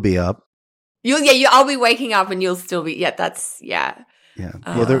still be up. I'll be waking up and you'll still be, Yeah.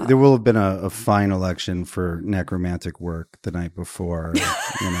 Well, there will have been a fine election for necromantic work the night before,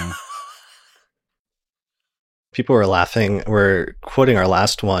 People were laughing. We're quoting our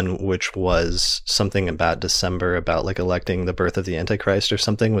last one, which was something about December, about like electing the birth of the Antichrist or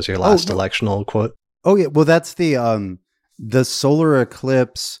something. Was your last electional quote? Oh, yeah. Well, that's the solar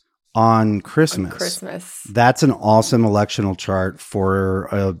eclipse on Christmas. That's an awesome electional chart for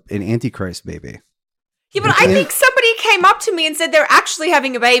an Antichrist baby. Yeah, but I think somebody came up to me and said they're actually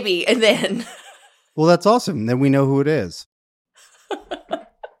having a baby, and then... Well, that's awesome. Then we know who it is.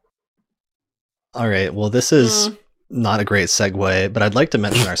 All right. Well, this is not a great segue, but I'd like to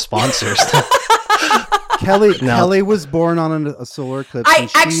mention our sponsors. Kelly was born on a solar eclipse.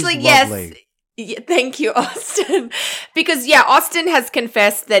 Yes. Yeah, thank you, Austin. Because, Austin has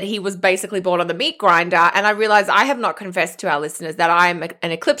confessed that he was basically born on the meat grinder. And I realize I have not confessed to our listeners that I am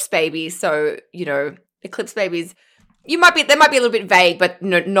an eclipse baby. So, eclipse babies, they might be a little bit vague, but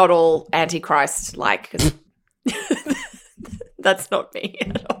not all Antichrist like. That's not me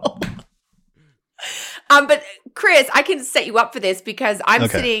at all. But Chris, I can set you up for this because I'm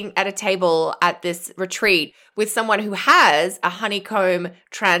sitting at a table at this retreat with someone who has a honeycomb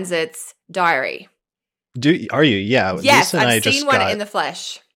transits diary. Are you? Yeah. Yes, I've seen one in the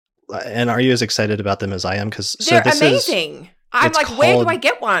flesh. And are you as excited about them as I am? Because they're amazing. I'm like, where do I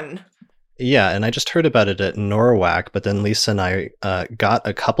get one? Yeah, and I just heard about it at Norwalk, but then Lisa and I got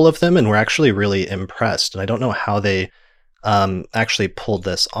a couple of them and we're actually really impressed. And I don't know how they actually pulled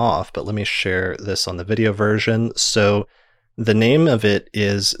this off, but let me share this on the video version. So the name of it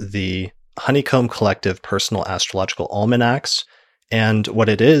is the Honeycomb Collective Personal Astrological Almanacs. And what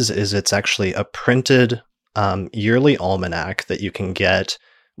it is it's actually a printed yearly almanac that you can get,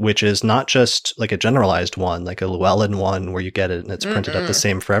 which is not just like a generalized one, like a Llewellyn one where you get it and it's printed up the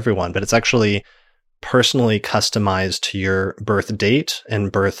same for everyone, but it's actually personally customized to your birth date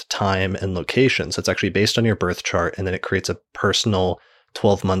and birth time and location. So it's actually based on your birth chart, and then it creates a personal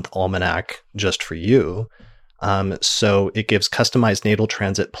 12-month almanac just for you. So it gives customized natal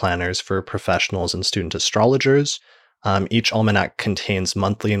transit planners for professionals and student astrologers. Each almanac contains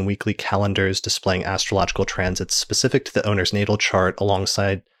monthly and weekly calendars displaying astrological transits specific to the owner's natal chart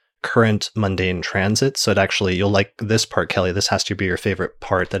alongside current mundane transits. So it actually, you'll like this part, Kelly. This has to be your favorite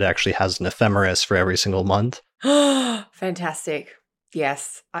part, that it actually has an ephemeris for every single month. Fantastic.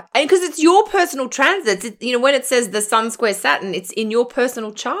 Yes. And because it's your personal transits, when it says the Sun square Saturn, it's in your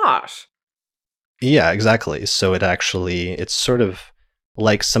personal chart. Yeah, exactly. So it's sort of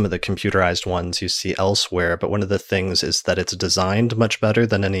like some of the computerized ones you see elsewhere, but one of the things is that it's designed much better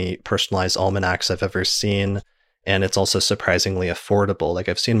than any personalized almanacs I've ever seen, and it's also surprisingly affordable. Like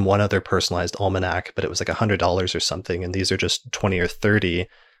I've seen one other personalized almanac, but it was like $100 or something, and these are just 20 or 30,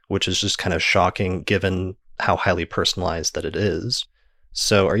 which is just kind of shocking given how highly personalized that it is.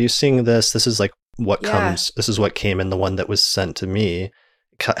 So are you seeing this? This is like this is what came in the one that was sent to me.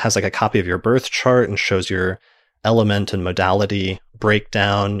 It has like a copy of your birth chart and shows your element and modality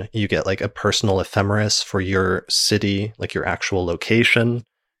breakdown. You get like a personal ephemeris for your city, like your actual location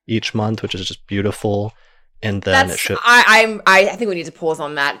each month, which is just beautiful. And then I think we need to pause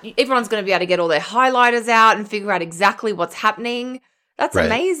on that. Everyone's going to be able to get all their highlighters out and figure out exactly what's happening. That's right.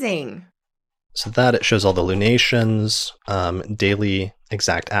 Amazing. So that it shows all the lunations, daily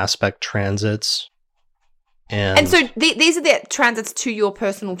exact aspect transits. And so these are the transits to your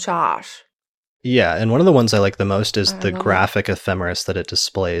personal chart. Yeah, and one of the ones I like the most is the graphic ephemeris that it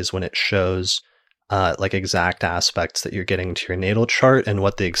displays when it shows like exact aspects that you're getting to your natal chart and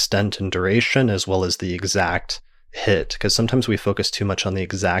what the extent and duration, as well as the exact hit. Because sometimes we focus too much on the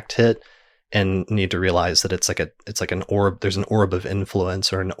exact hit and need to realize that it's like an orb. There's an orb of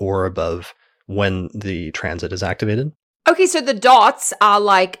influence or an orb of when the transit is activated. Okay, so the dots are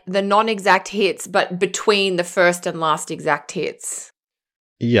like the non-exact hits, but between the first and last exact hits.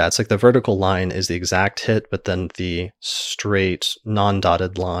 Yeah, it's like the vertical line is the exact hit, but then the straight,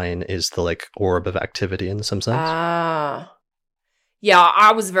 non-dotted line is the like orb of activity in some sense. Ah. Yeah,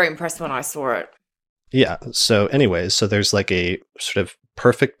 I was very impressed when I saw it. Yeah, so anyways, so there's like a sort of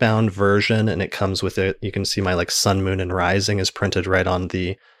perfect bound version, and it comes with it. You can see my like sun, moon, and rising is printed right on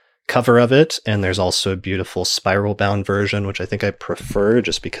the cover of it, and there's also a beautiful spiral bound version, which I think I prefer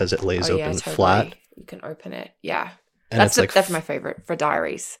just because it lays open flat. You can open it, yeah. And that's my favorite for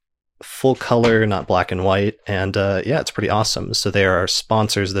diaries. Full color, not black and white. And it's pretty awesome. So they are our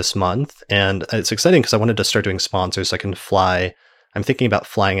sponsors this month. And it's exciting because I wanted to start doing sponsors so I can fly. I'm thinking about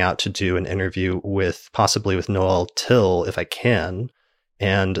flying out to do an interview possibly with Noel Till if I can.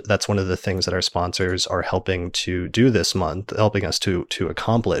 And that's one of the things that our sponsors are helping to do this month, helping us to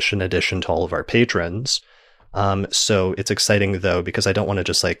accomplish in addition to all of our patrons. So it's exciting though, because I don't want to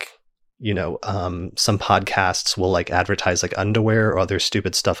just like, some podcasts will like advertise like underwear or other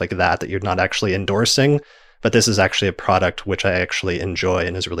stupid stuff like that you're not actually endorsing. But this is actually a product which I actually enjoy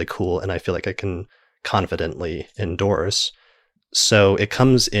and is really cool. And I feel like I can confidently endorse. So it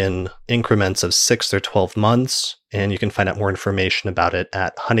comes in increments of 6 or 12 months. And you can find out more information about it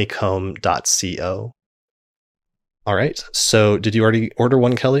at honeycomb.co. All right. So did you already order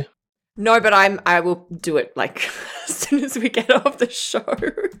one, Kelly? No, but I will do it like as soon as we get off the show.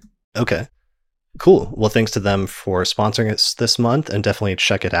 Okay, cool. Well, thanks to them for sponsoring us this month, and definitely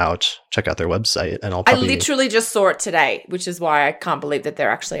check it out. Check out their website, and I literally just saw it today, which is why I can't believe that they're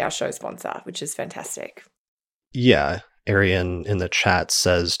actually our show sponsor, which is fantastic. Yeah, Arian in the chat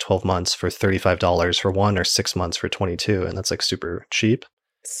says 12 months for $35 for one, or 6 months for $22, and that's like super cheap.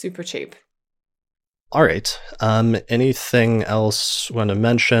 Super cheap. All right. Anything else you want to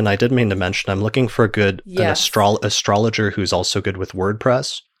mention? I did mean to mention I'm looking for an astrologer who's also good with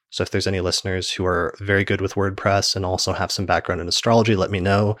WordPress. So if there's any listeners who are very good with WordPress and also have some background in astrology, let me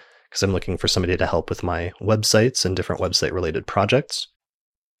know, because I'm looking for somebody to help with my websites and different website related projects.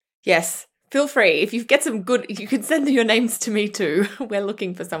 Yes, feel free. If you get some good, you can send your names to me too. We're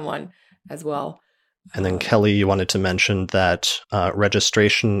looking for someone as well. And then Kelly, you wanted to mention that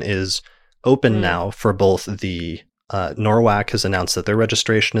registration is open now for both the NORWAC has announced that their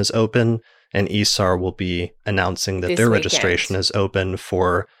registration is open, and ESAR will be announcing that This their weekend. registration is open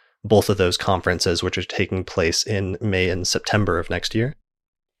for both of those conferences, which are taking place in May and September of next year.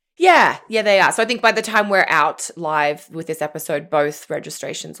 Yeah, they are. So I think by the time we're out live with this episode, both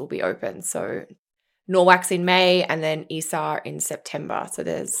registrations will be open. So NORWAC's in May and then ESAR in September. So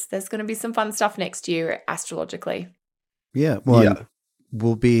there's going to be some fun stuff next year astrologically. Yeah. Well,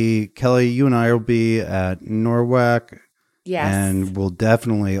 we'll be, Kelly, you and I will be at NORWAC. Yes. And we'll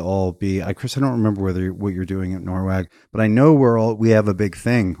definitely all be, Chris, I don't remember what you're doing at NORWAC, but I know we have a big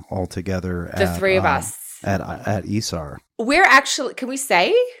thing all together. The three of us. At ESAR. We're actually, can we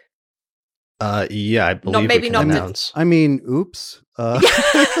say? Yeah, I believe maybe we can not the- announce. I mean, oops. Well,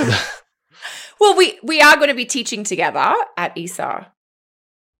 we are going to be teaching together at ESAR.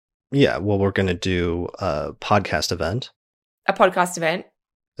 Yeah, well, we're going to do a podcast event. A podcast event.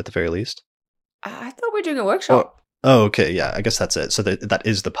 At the very least. I thought we were doing a workshop. Oh, okay. Yeah, I guess that's it. So that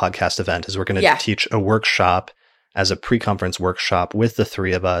is the podcast event, is we're going to teach a workshop as a pre-conference workshop with the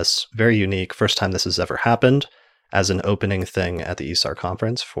three of us. Very unique. First time this has ever happened, as an opening thing at the ESAR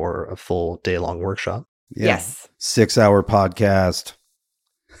conference for a full day-long workshop. Yeah. Yes. 6-hour podcast.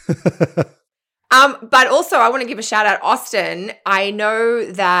 But also I want to give a shout out, Austin. I know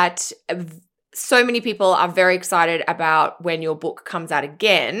that so many people are very excited about when your book comes out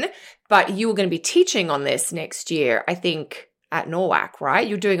again, but you were going to be teaching on this next year, I think, at NORWAC, right?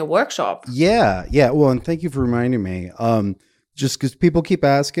 You're doing a workshop. Yeah. Well, and thank you for reminding me. Just because people keep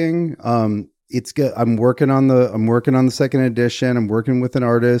asking, it's good. I'm working on the second edition. I'm working with an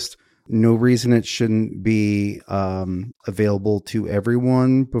artist. No reason it shouldn't be available to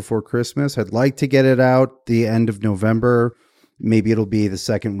everyone before Christmas. I'd like to get it out the end of November. Maybe it'll be the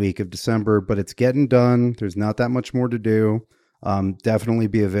second week of December, but it's getting done. There's not that much more to do. Definitely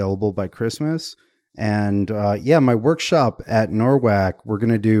be available by Christmas. And my workshop at NORWAC, we're going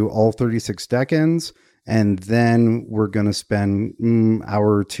to do all 36 decans. And then we're going to spend an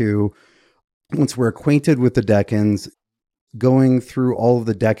hour or two, once we're acquainted with the decans, going through all of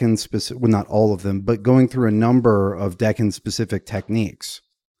the decan specific, well, not all of them, but going through a number of decan specific techniques.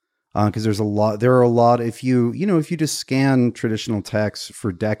 Because there are a lot, if you just scan traditional texts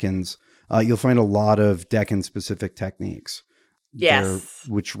for decans, you'll find a lot of decan specific techniques. Yes.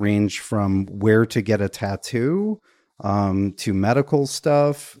 Which range from where to get a tattoo, to medical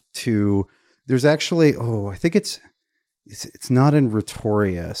stuff, to, there's actually, I think it's not in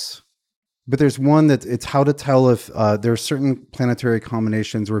Rhetorius, but there's one that it's how to tell if there are certain planetary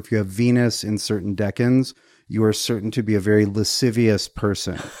combinations where if you have Venus in certain decans, you are certain to be a very lascivious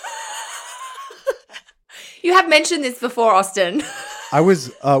person. You have mentioned this before, Austin. I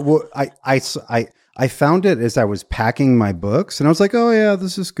was, I found it as I was packing my books, and I was like, oh yeah,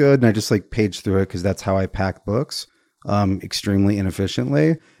 this is good. And I just paged through it because that's how I pack books, extremely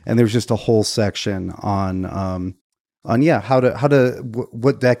inefficiently. And there's just a whole section on what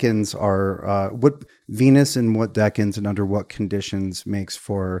decans are, what Venus and what decans and under what conditions makes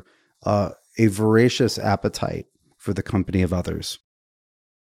for a voracious appetite for the company of others.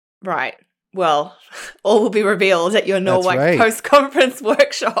 Right. Well, all will be revealed at your NORWAC post-conference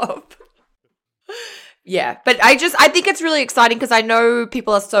workshop. Yeah, but I think it's really exciting because I know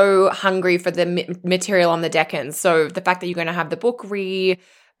people are so hungry for the material on the decans. So the fact that you're going to have the book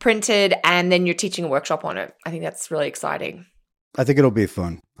reprinted and then you're teaching a workshop on it, I think that's really exciting. I think it'll be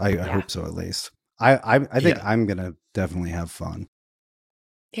fun. I hope so, at least. I think I'm going to definitely have fun.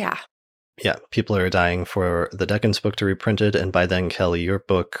 Yeah. Yeah, people are dying for the Decans book to be reprinted, and by then, Kelly, your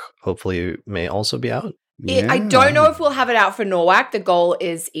book hopefully may also be out. I don't know if we'll have it out for NORWAC. The goal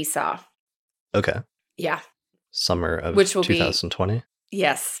is ESAR. Okay. Yeah. Summer of Which will 2020.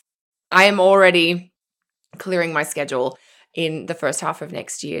 Yes. I am already clearing my schedule in the first half of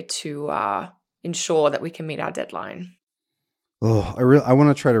next year to ensure that we can meet our deadline. Oh, I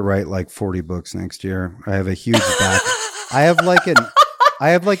want to try to write 40 books next year. I have a huge back. I have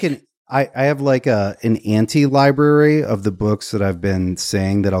an anti-library of the books that I've been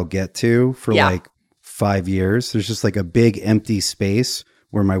saying that I'll get to for 5 years. There's just a big empty space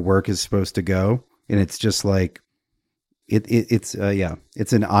where my work is supposed to go. And it's just it's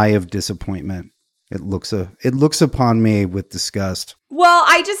an eye of disappointment. It looks upon me with disgust. Well,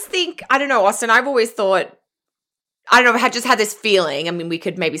 I just think, I don't know, Austin, I've always thought, I don't know, I just had this feeling. I mean, we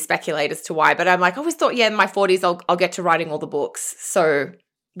could maybe speculate as to why, but I always thought, in my 40s, I'll get to writing all the books. So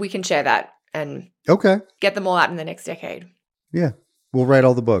we can share that and get them all out in the next decade. Yeah, we'll write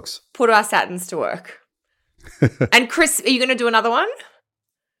all the books. Put our Saturns to work. And Chris, are you going to do another one?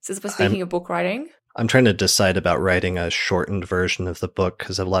 Since we're speaking of book writing. I'm trying to decide about writing a shortened version of the book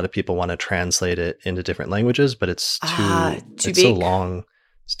because a lot of people want to translate it into different languages, but it's too so big. long.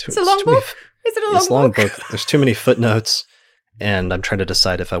 It's a long book? Is it a long book? There's too many footnotes. And I'm trying to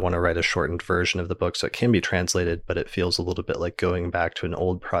decide if I want to write a shortened version of the book so it can be translated, but it feels a little bit like going back to an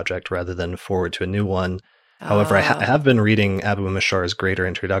old project rather than forward to a new one. However, I have been reading Abu Mashar's Greater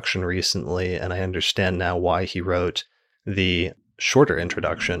Introduction recently, and I understand now why he wrote the shorter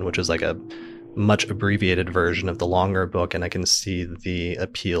introduction, which is like a much abbreviated version of the longer book, and I can see the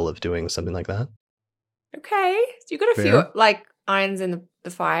appeal of doing something like that. Okay. So you got a few like irons in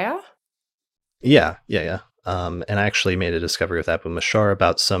the fire? Yeah. And I actually made a discovery with Abu Mashar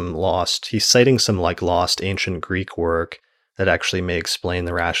about he's citing some like lost ancient Greek work that actually may explain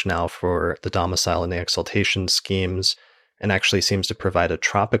the rationale for the domicile and the exaltation schemes, and actually seems to provide a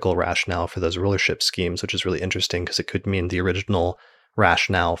tropical rationale for those rulership schemes, which is really interesting because it could mean the original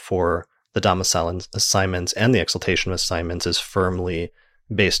rationale for the domicile assignments and the exaltation assignments is firmly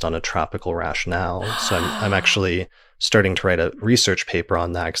based on a tropical rationale. So I'm actually starting to write a research paper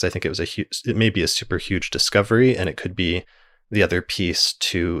on that because I think it may be a super huge discovery, and it could be the other piece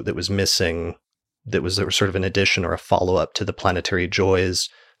that was missing, that was sort of an addition or a follow-up to the planetary joys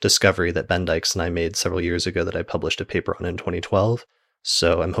discovery that Ben Dykes and I made several years ago that I published a paper on in 2012.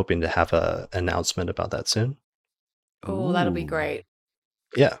 So I'm hoping to have an announcement about that soon. Oh, that'll be great.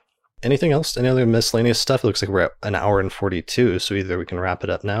 Yeah. Anything else? Any other miscellaneous stuff? It looks like we're at an hour and 42, so either we can wrap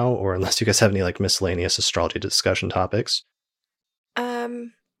it up now, or unless you guys have any like miscellaneous astrology discussion topics.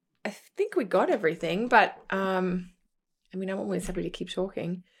 I think we got everything, but I'm always happy to keep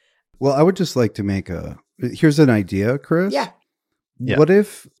talking. Well, I would just like to here's an idea, Chris. Yeah. What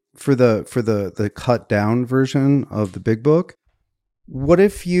if for the cut down version of the big book, what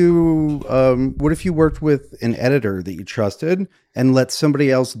if you worked with an editor that you trusted and let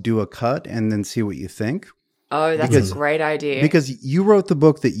somebody else do a cut and then see what you think? Oh, that's a great idea. Because you wrote the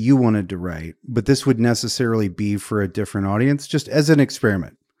book that you wanted to write, but this would necessarily be for a different audience, just as an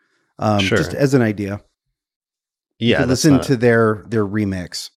experiment, Sure. Just as an idea. Yeah, listen to their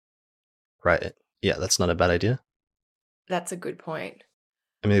remix. Right. Yeah, that's not a bad idea. That's a good point.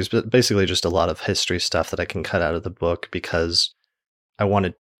 I mean, there's basically just a lot of history stuff that I can cut out of the book because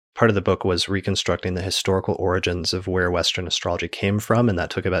part of the book was reconstructing the historical origins of where Western astrology came from, and that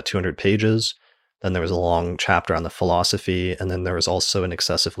took about 200 pages. Then there was a long chapter on the philosophy, and then there was also an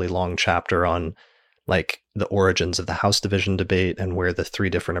excessively long chapter on like the origins of the house division debate and where the three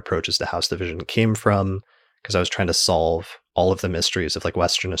different approaches to house division came from, because I was trying to solve all of the mysteries of like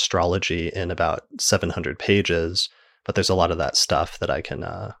Western astrology in about 700 pages. But there's a lot of that stuff that I can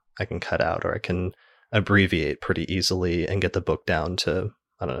cut out, or I can abbreviate pretty easily and get the book down to,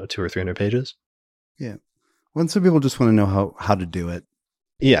 I don't know, 200 or 300 pages. Yeah. Well, some people just want to know how to do it.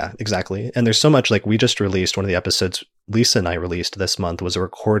 Yeah, exactly. And there's so much, like we just released one of the episodes Lisa and I released this month was a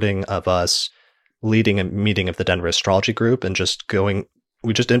recording of us leading a meeting of the Denver Astrology Group and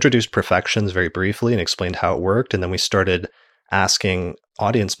we just introduced perfections very briefly and explained how it worked. And then we started asking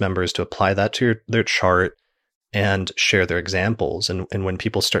audience members to apply that to their chart and share their examples. And when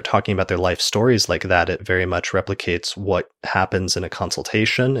people start talking about their life stories like that, it very much replicates what happens in a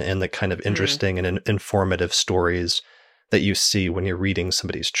consultation and the kind of interesting and informative stories that you see when you're reading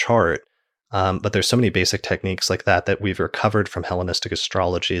somebody's chart. But there's so many basic techniques like that we've recovered from Hellenistic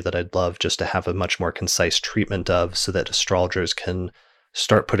astrology that I'd love just to have a much more concise treatment of, so that astrologers can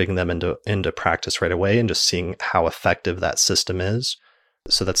start putting them into practice right away and just seeing how effective that system is.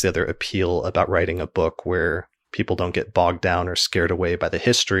 So that's the other appeal about writing a book, where people don't get bogged down or scared away by the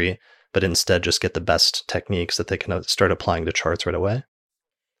history, but instead just get the best techniques that they can start applying to charts right away.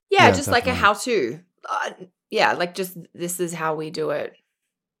 Yeah, just definitely. Like a how-to. Yeah, like just this is how we do it.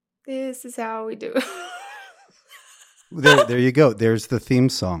 This is how we do it. There you go. There's the theme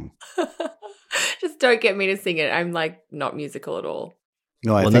song. Just don't get me to sing it. I'm like not musical at all.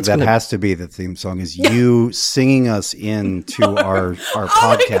 No, I think that has to be the theme song, is you singing us into our podcast.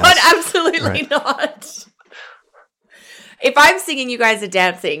 Oh my God, absolutely not. If I'm singing, you guys are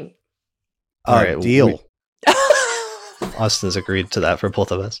dancing. All right, deal. Austin's agreed to that for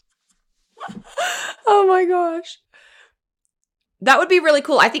both of us. Oh my gosh. That would be really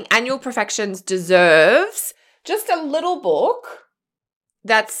cool. I think Annual Perfections deserves just a little book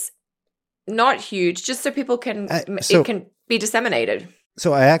that's not huge, just so people can it can be disseminated.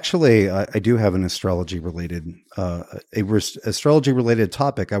 So I do have an astrology related astrology related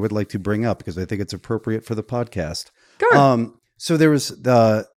topic I would like to bring up because I think it's appropriate for the podcast. Go. So there was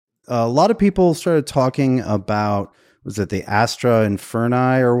a lot of people started talking about, was it the Astra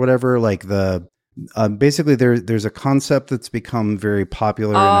Inferni or whatever, like basically there's a concept that's become very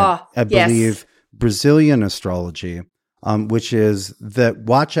popular, and I believe Brazilian astrology, which is that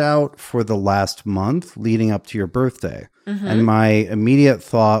watch out for the last month leading up to your birthday. And my immediate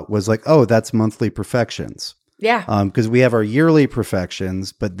thought was like, oh, that's monthly perfections. Yeah. Because we have our yearly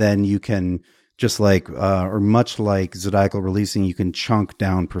perfections, but then you can just like, or much like zodiacal releasing, you can chunk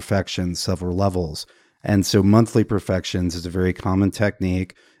down perfections several levels. And so monthly perfections is a very common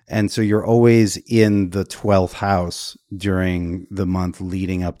technique. And so you're always in the 12th house during the month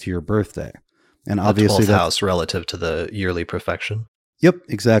leading up to your birthday. And obviously the 12th house relative to the yearly perfection. Yep,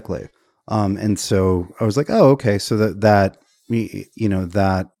 exactly. And so I was like, oh, okay. So that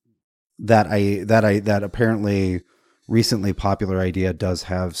apparently recently popular idea does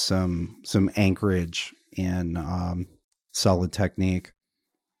have some anchorage in solid technique.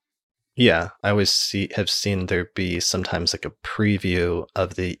 Yeah, I always have seen there be sometimes like a preview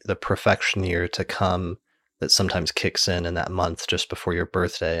of the perfection year to come that sometimes kicks in that month just before your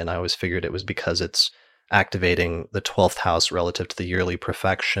birthday, and I always figured it was because it's activating the 12th house relative to the yearly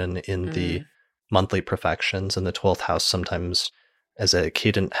perfection in the monthly perfections, and the 12th house sometimes as a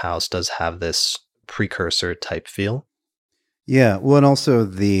cadent house does have this precursor type feel. Yeah, well, and also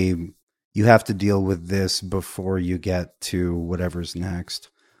you have to deal with this before you get to whatever's next.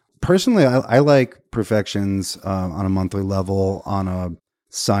 Personally, I like perfections on a monthly level on a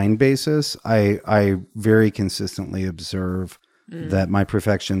sign basis. I very consistently observe that my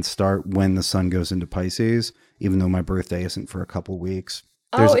perfections start when the sun goes into Pisces, even though my birthday isn't for a couple weeks.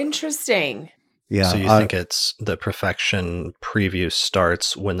 Oh, interesting. Yeah. So you think it's the perfection preview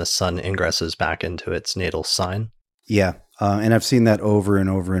starts when the sun ingresses back into its natal sign? Yeah. And I've seen that over and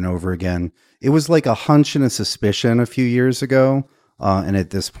over and over again. It was like a hunch and a suspicion a few years ago. And at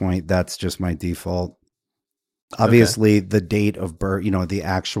this point, that's just my default. Obviously, the date of birth, the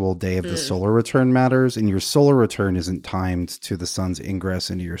actual day of the solar return matters. And your solar return isn't timed to the sun's ingress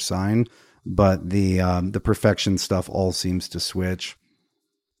into your sign. But the perfection stuff all seems to switch.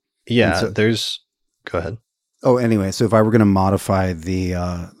 Yeah, go ahead. Oh, anyway, so if I were going to modify the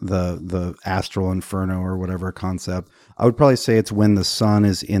astral inferno or whatever concept, I would probably say it's when the sun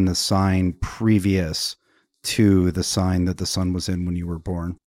is in the sign previous to the sign that the sun was in when you were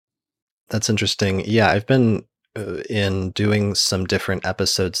born. That's interesting. Yeah, I've been in doing some different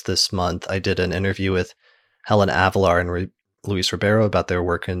episodes this month. I did an interview with Helen Avalar and Luis Ribeiro about their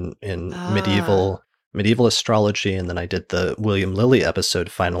work in medieval astrology, and then I did the William Lilly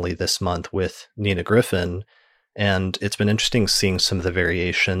episode finally this month with Nina Griffin. And it's been interesting seeing some of the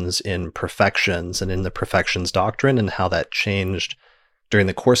variations in perfections and in the perfections doctrine and how that changed during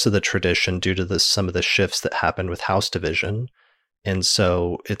the course of the tradition due to some of the shifts that happened with house division. And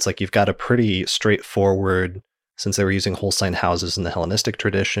so it's like you've got a pretty straightforward, since they were using whole sign houses in the Hellenistic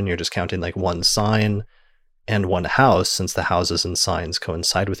tradition, you're just counting like one sign and one house, since the houses and signs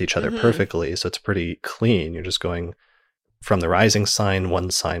coincide with each other perfectly. So it's pretty clean. You're just going from the rising sign,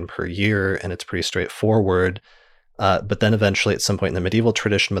 one sign per year, and it's pretty straightforward. But then eventually at some point in the medieval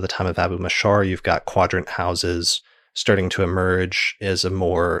tradition, by the time of Abu Mashar, you've got quadrant houses starting to emerge as a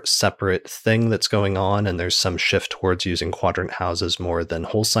more separate thing that's going on. And there's some shift towards using quadrant houses more than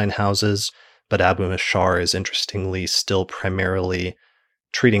whole sign houses. But Abu Mashar is interestingly still primarily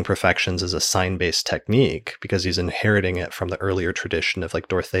treating perfections as a sign-based technique because he's inheriting it from the earlier tradition of like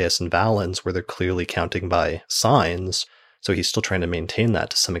Dorotheus and Valens, where they're clearly counting by signs. So he's still trying to maintain that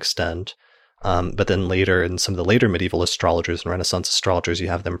to some extent. But then later, in some of the later medieval astrologers and Renaissance astrologers, you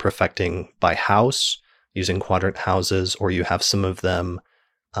have them perfecting by house, using quadrant houses, or you have some of them,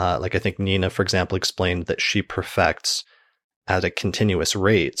 like I think Nina, for example, explained that she perfects at a continuous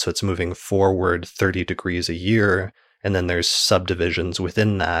rate. So it's moving forward 30 degrees a year. And then there's subdivisions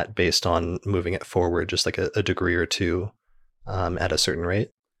within that based on moving it forward just like a degree or two at a certain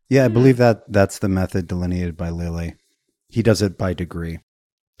rate. Yeah, I believe that's the method delineated by Lilly. He does it by degree.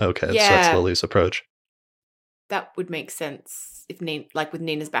 Okay, so that's Lily's approach. That would make sense if with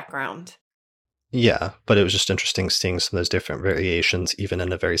Nina's background. Yeah, but it was just interesting seeing some of those different variations, even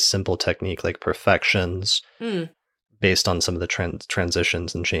in a very simple technique like perfections, based on some of the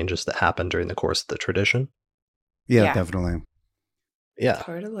transitions and changes that happened during the course of the tradition. Yeah, definitely. Yeah.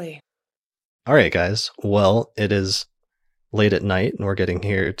 Totally. All right, guys. Well, it is late at night, and we're getting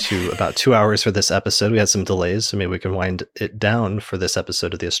here to about 2 hours for this episode. We had some delays, so maybe we can wind it down for this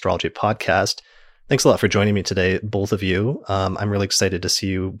episode of the Astrology Podcast. Thanks a lot for joining me today, both of you. I'm really excited to see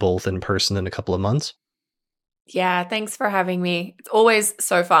you both in person in a couple of months. Yeah, thanks for having me. It's always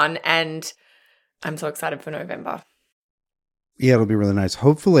so fun, and I'm so excited for November. Yeah, it'll be really nice.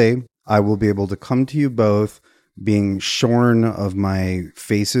 Hopefully, I will be able to come to you both being shorn of my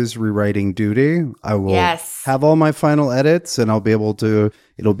faces rewriting duty, I will have all my final edits, and I'll be able to.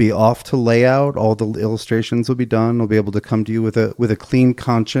 It'll be off to layout. All the illustrations will be done. I'll be able to come to you with a clean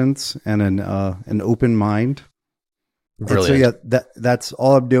conscience and an open mind. Brilliant. And so that's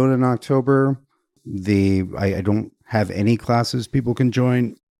all I'm doing in October. I don't have any classes people can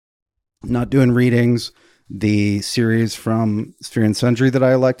join. Not doing readings. The series from Sphere and Sundry that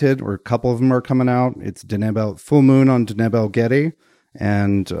I elected, or a couple of them are coming out. It's Full Moon on Deneb El Getty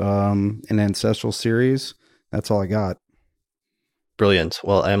and an Ancestral series. That's all I got. Brilliant.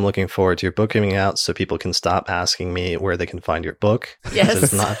 Well, I'm looking forward to your book coming out so people can stop asking me where they can find your book.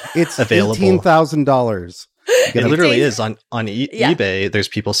 Yes. It's available. $18,000. It literally is on eBay. There's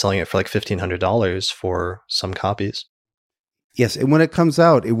people selling it for like $1,500 for some copies. Yes, and when it comes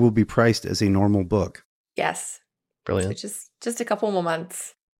out, it will be priced as a normal book. Yes. Brilliant. So just a couple more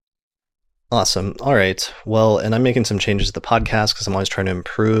months. Awesome. All right. Well, and I'm making some changes to the podcast because I'm always trying to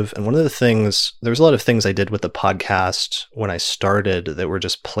improve. And one of the things, there was a lot of things I did with the podcast when I started that were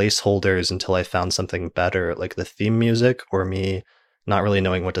just placeholders until I found something better, like the theme music or me not really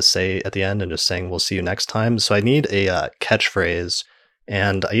knowing what to say at the end and just saying, we'll see you next time. So I need a catchphrase.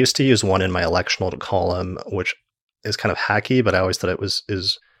 And I used to use one in my electional column, which is kind of hacky, but I always thought it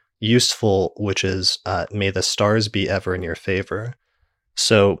is useful, which is, may the stars be ever in your favor.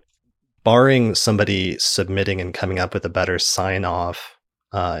 So barring somebody submitting and coming up with a better sign off,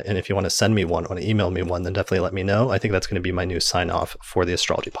 and if you want to send me one, want to email me one, then definitely let me know. I think that's going to be my new sign off for the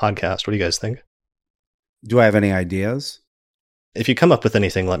Astrology podcast. What do you guys think? Do I have any ideas? If you come up with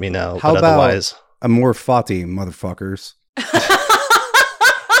anything, let me know. How but about otherwise, Amor Fati, motherfuckers?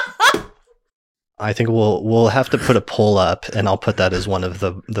 I think we'll have to put a poll up, and I'll put that as one of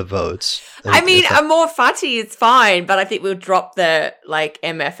the votes. I mean, Amor Fati is fine, but I think we'll drop the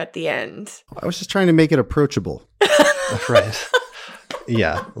MF at the end. I was just trying to make it approachable. Right.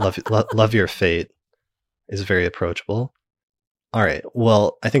 Yeah. Love your fate is very approachable. All right.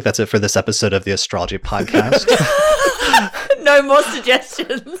 Well, I think that's it for this episode of the Astrology podcast. No more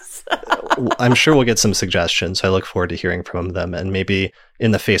suggestions. I'm sure we'll get some suggestions. So I look forward to hearing from them, and maybe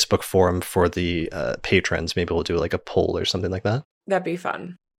in the Facebook forum for the patrons, maybe we'll do like a poll or something like that. That'd be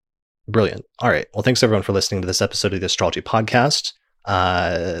fun. Brilliant. All right. Well, thanks everyone for listening to this episode of the Astrology podcast.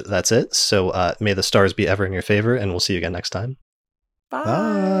 That's it. So may the stars be ever in your favor, and we'll see you again next time. Bye.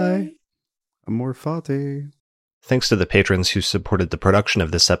 Bye. Amor Fati. Thanks to the patrons who supported the production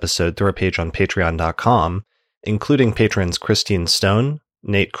of this episode through our page on patreon.com, including patrons Christine Stone,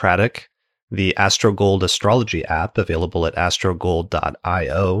 Nate Craddock, the AstroGold Astrology app available at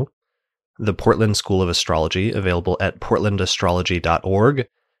astrogold.io, the Portland School of Astrology available at portlandastrology.org,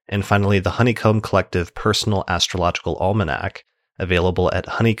 and finally the Honeycomb Collective Personal Astrological Almanac available at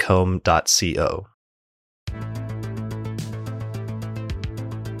honeycomb.co.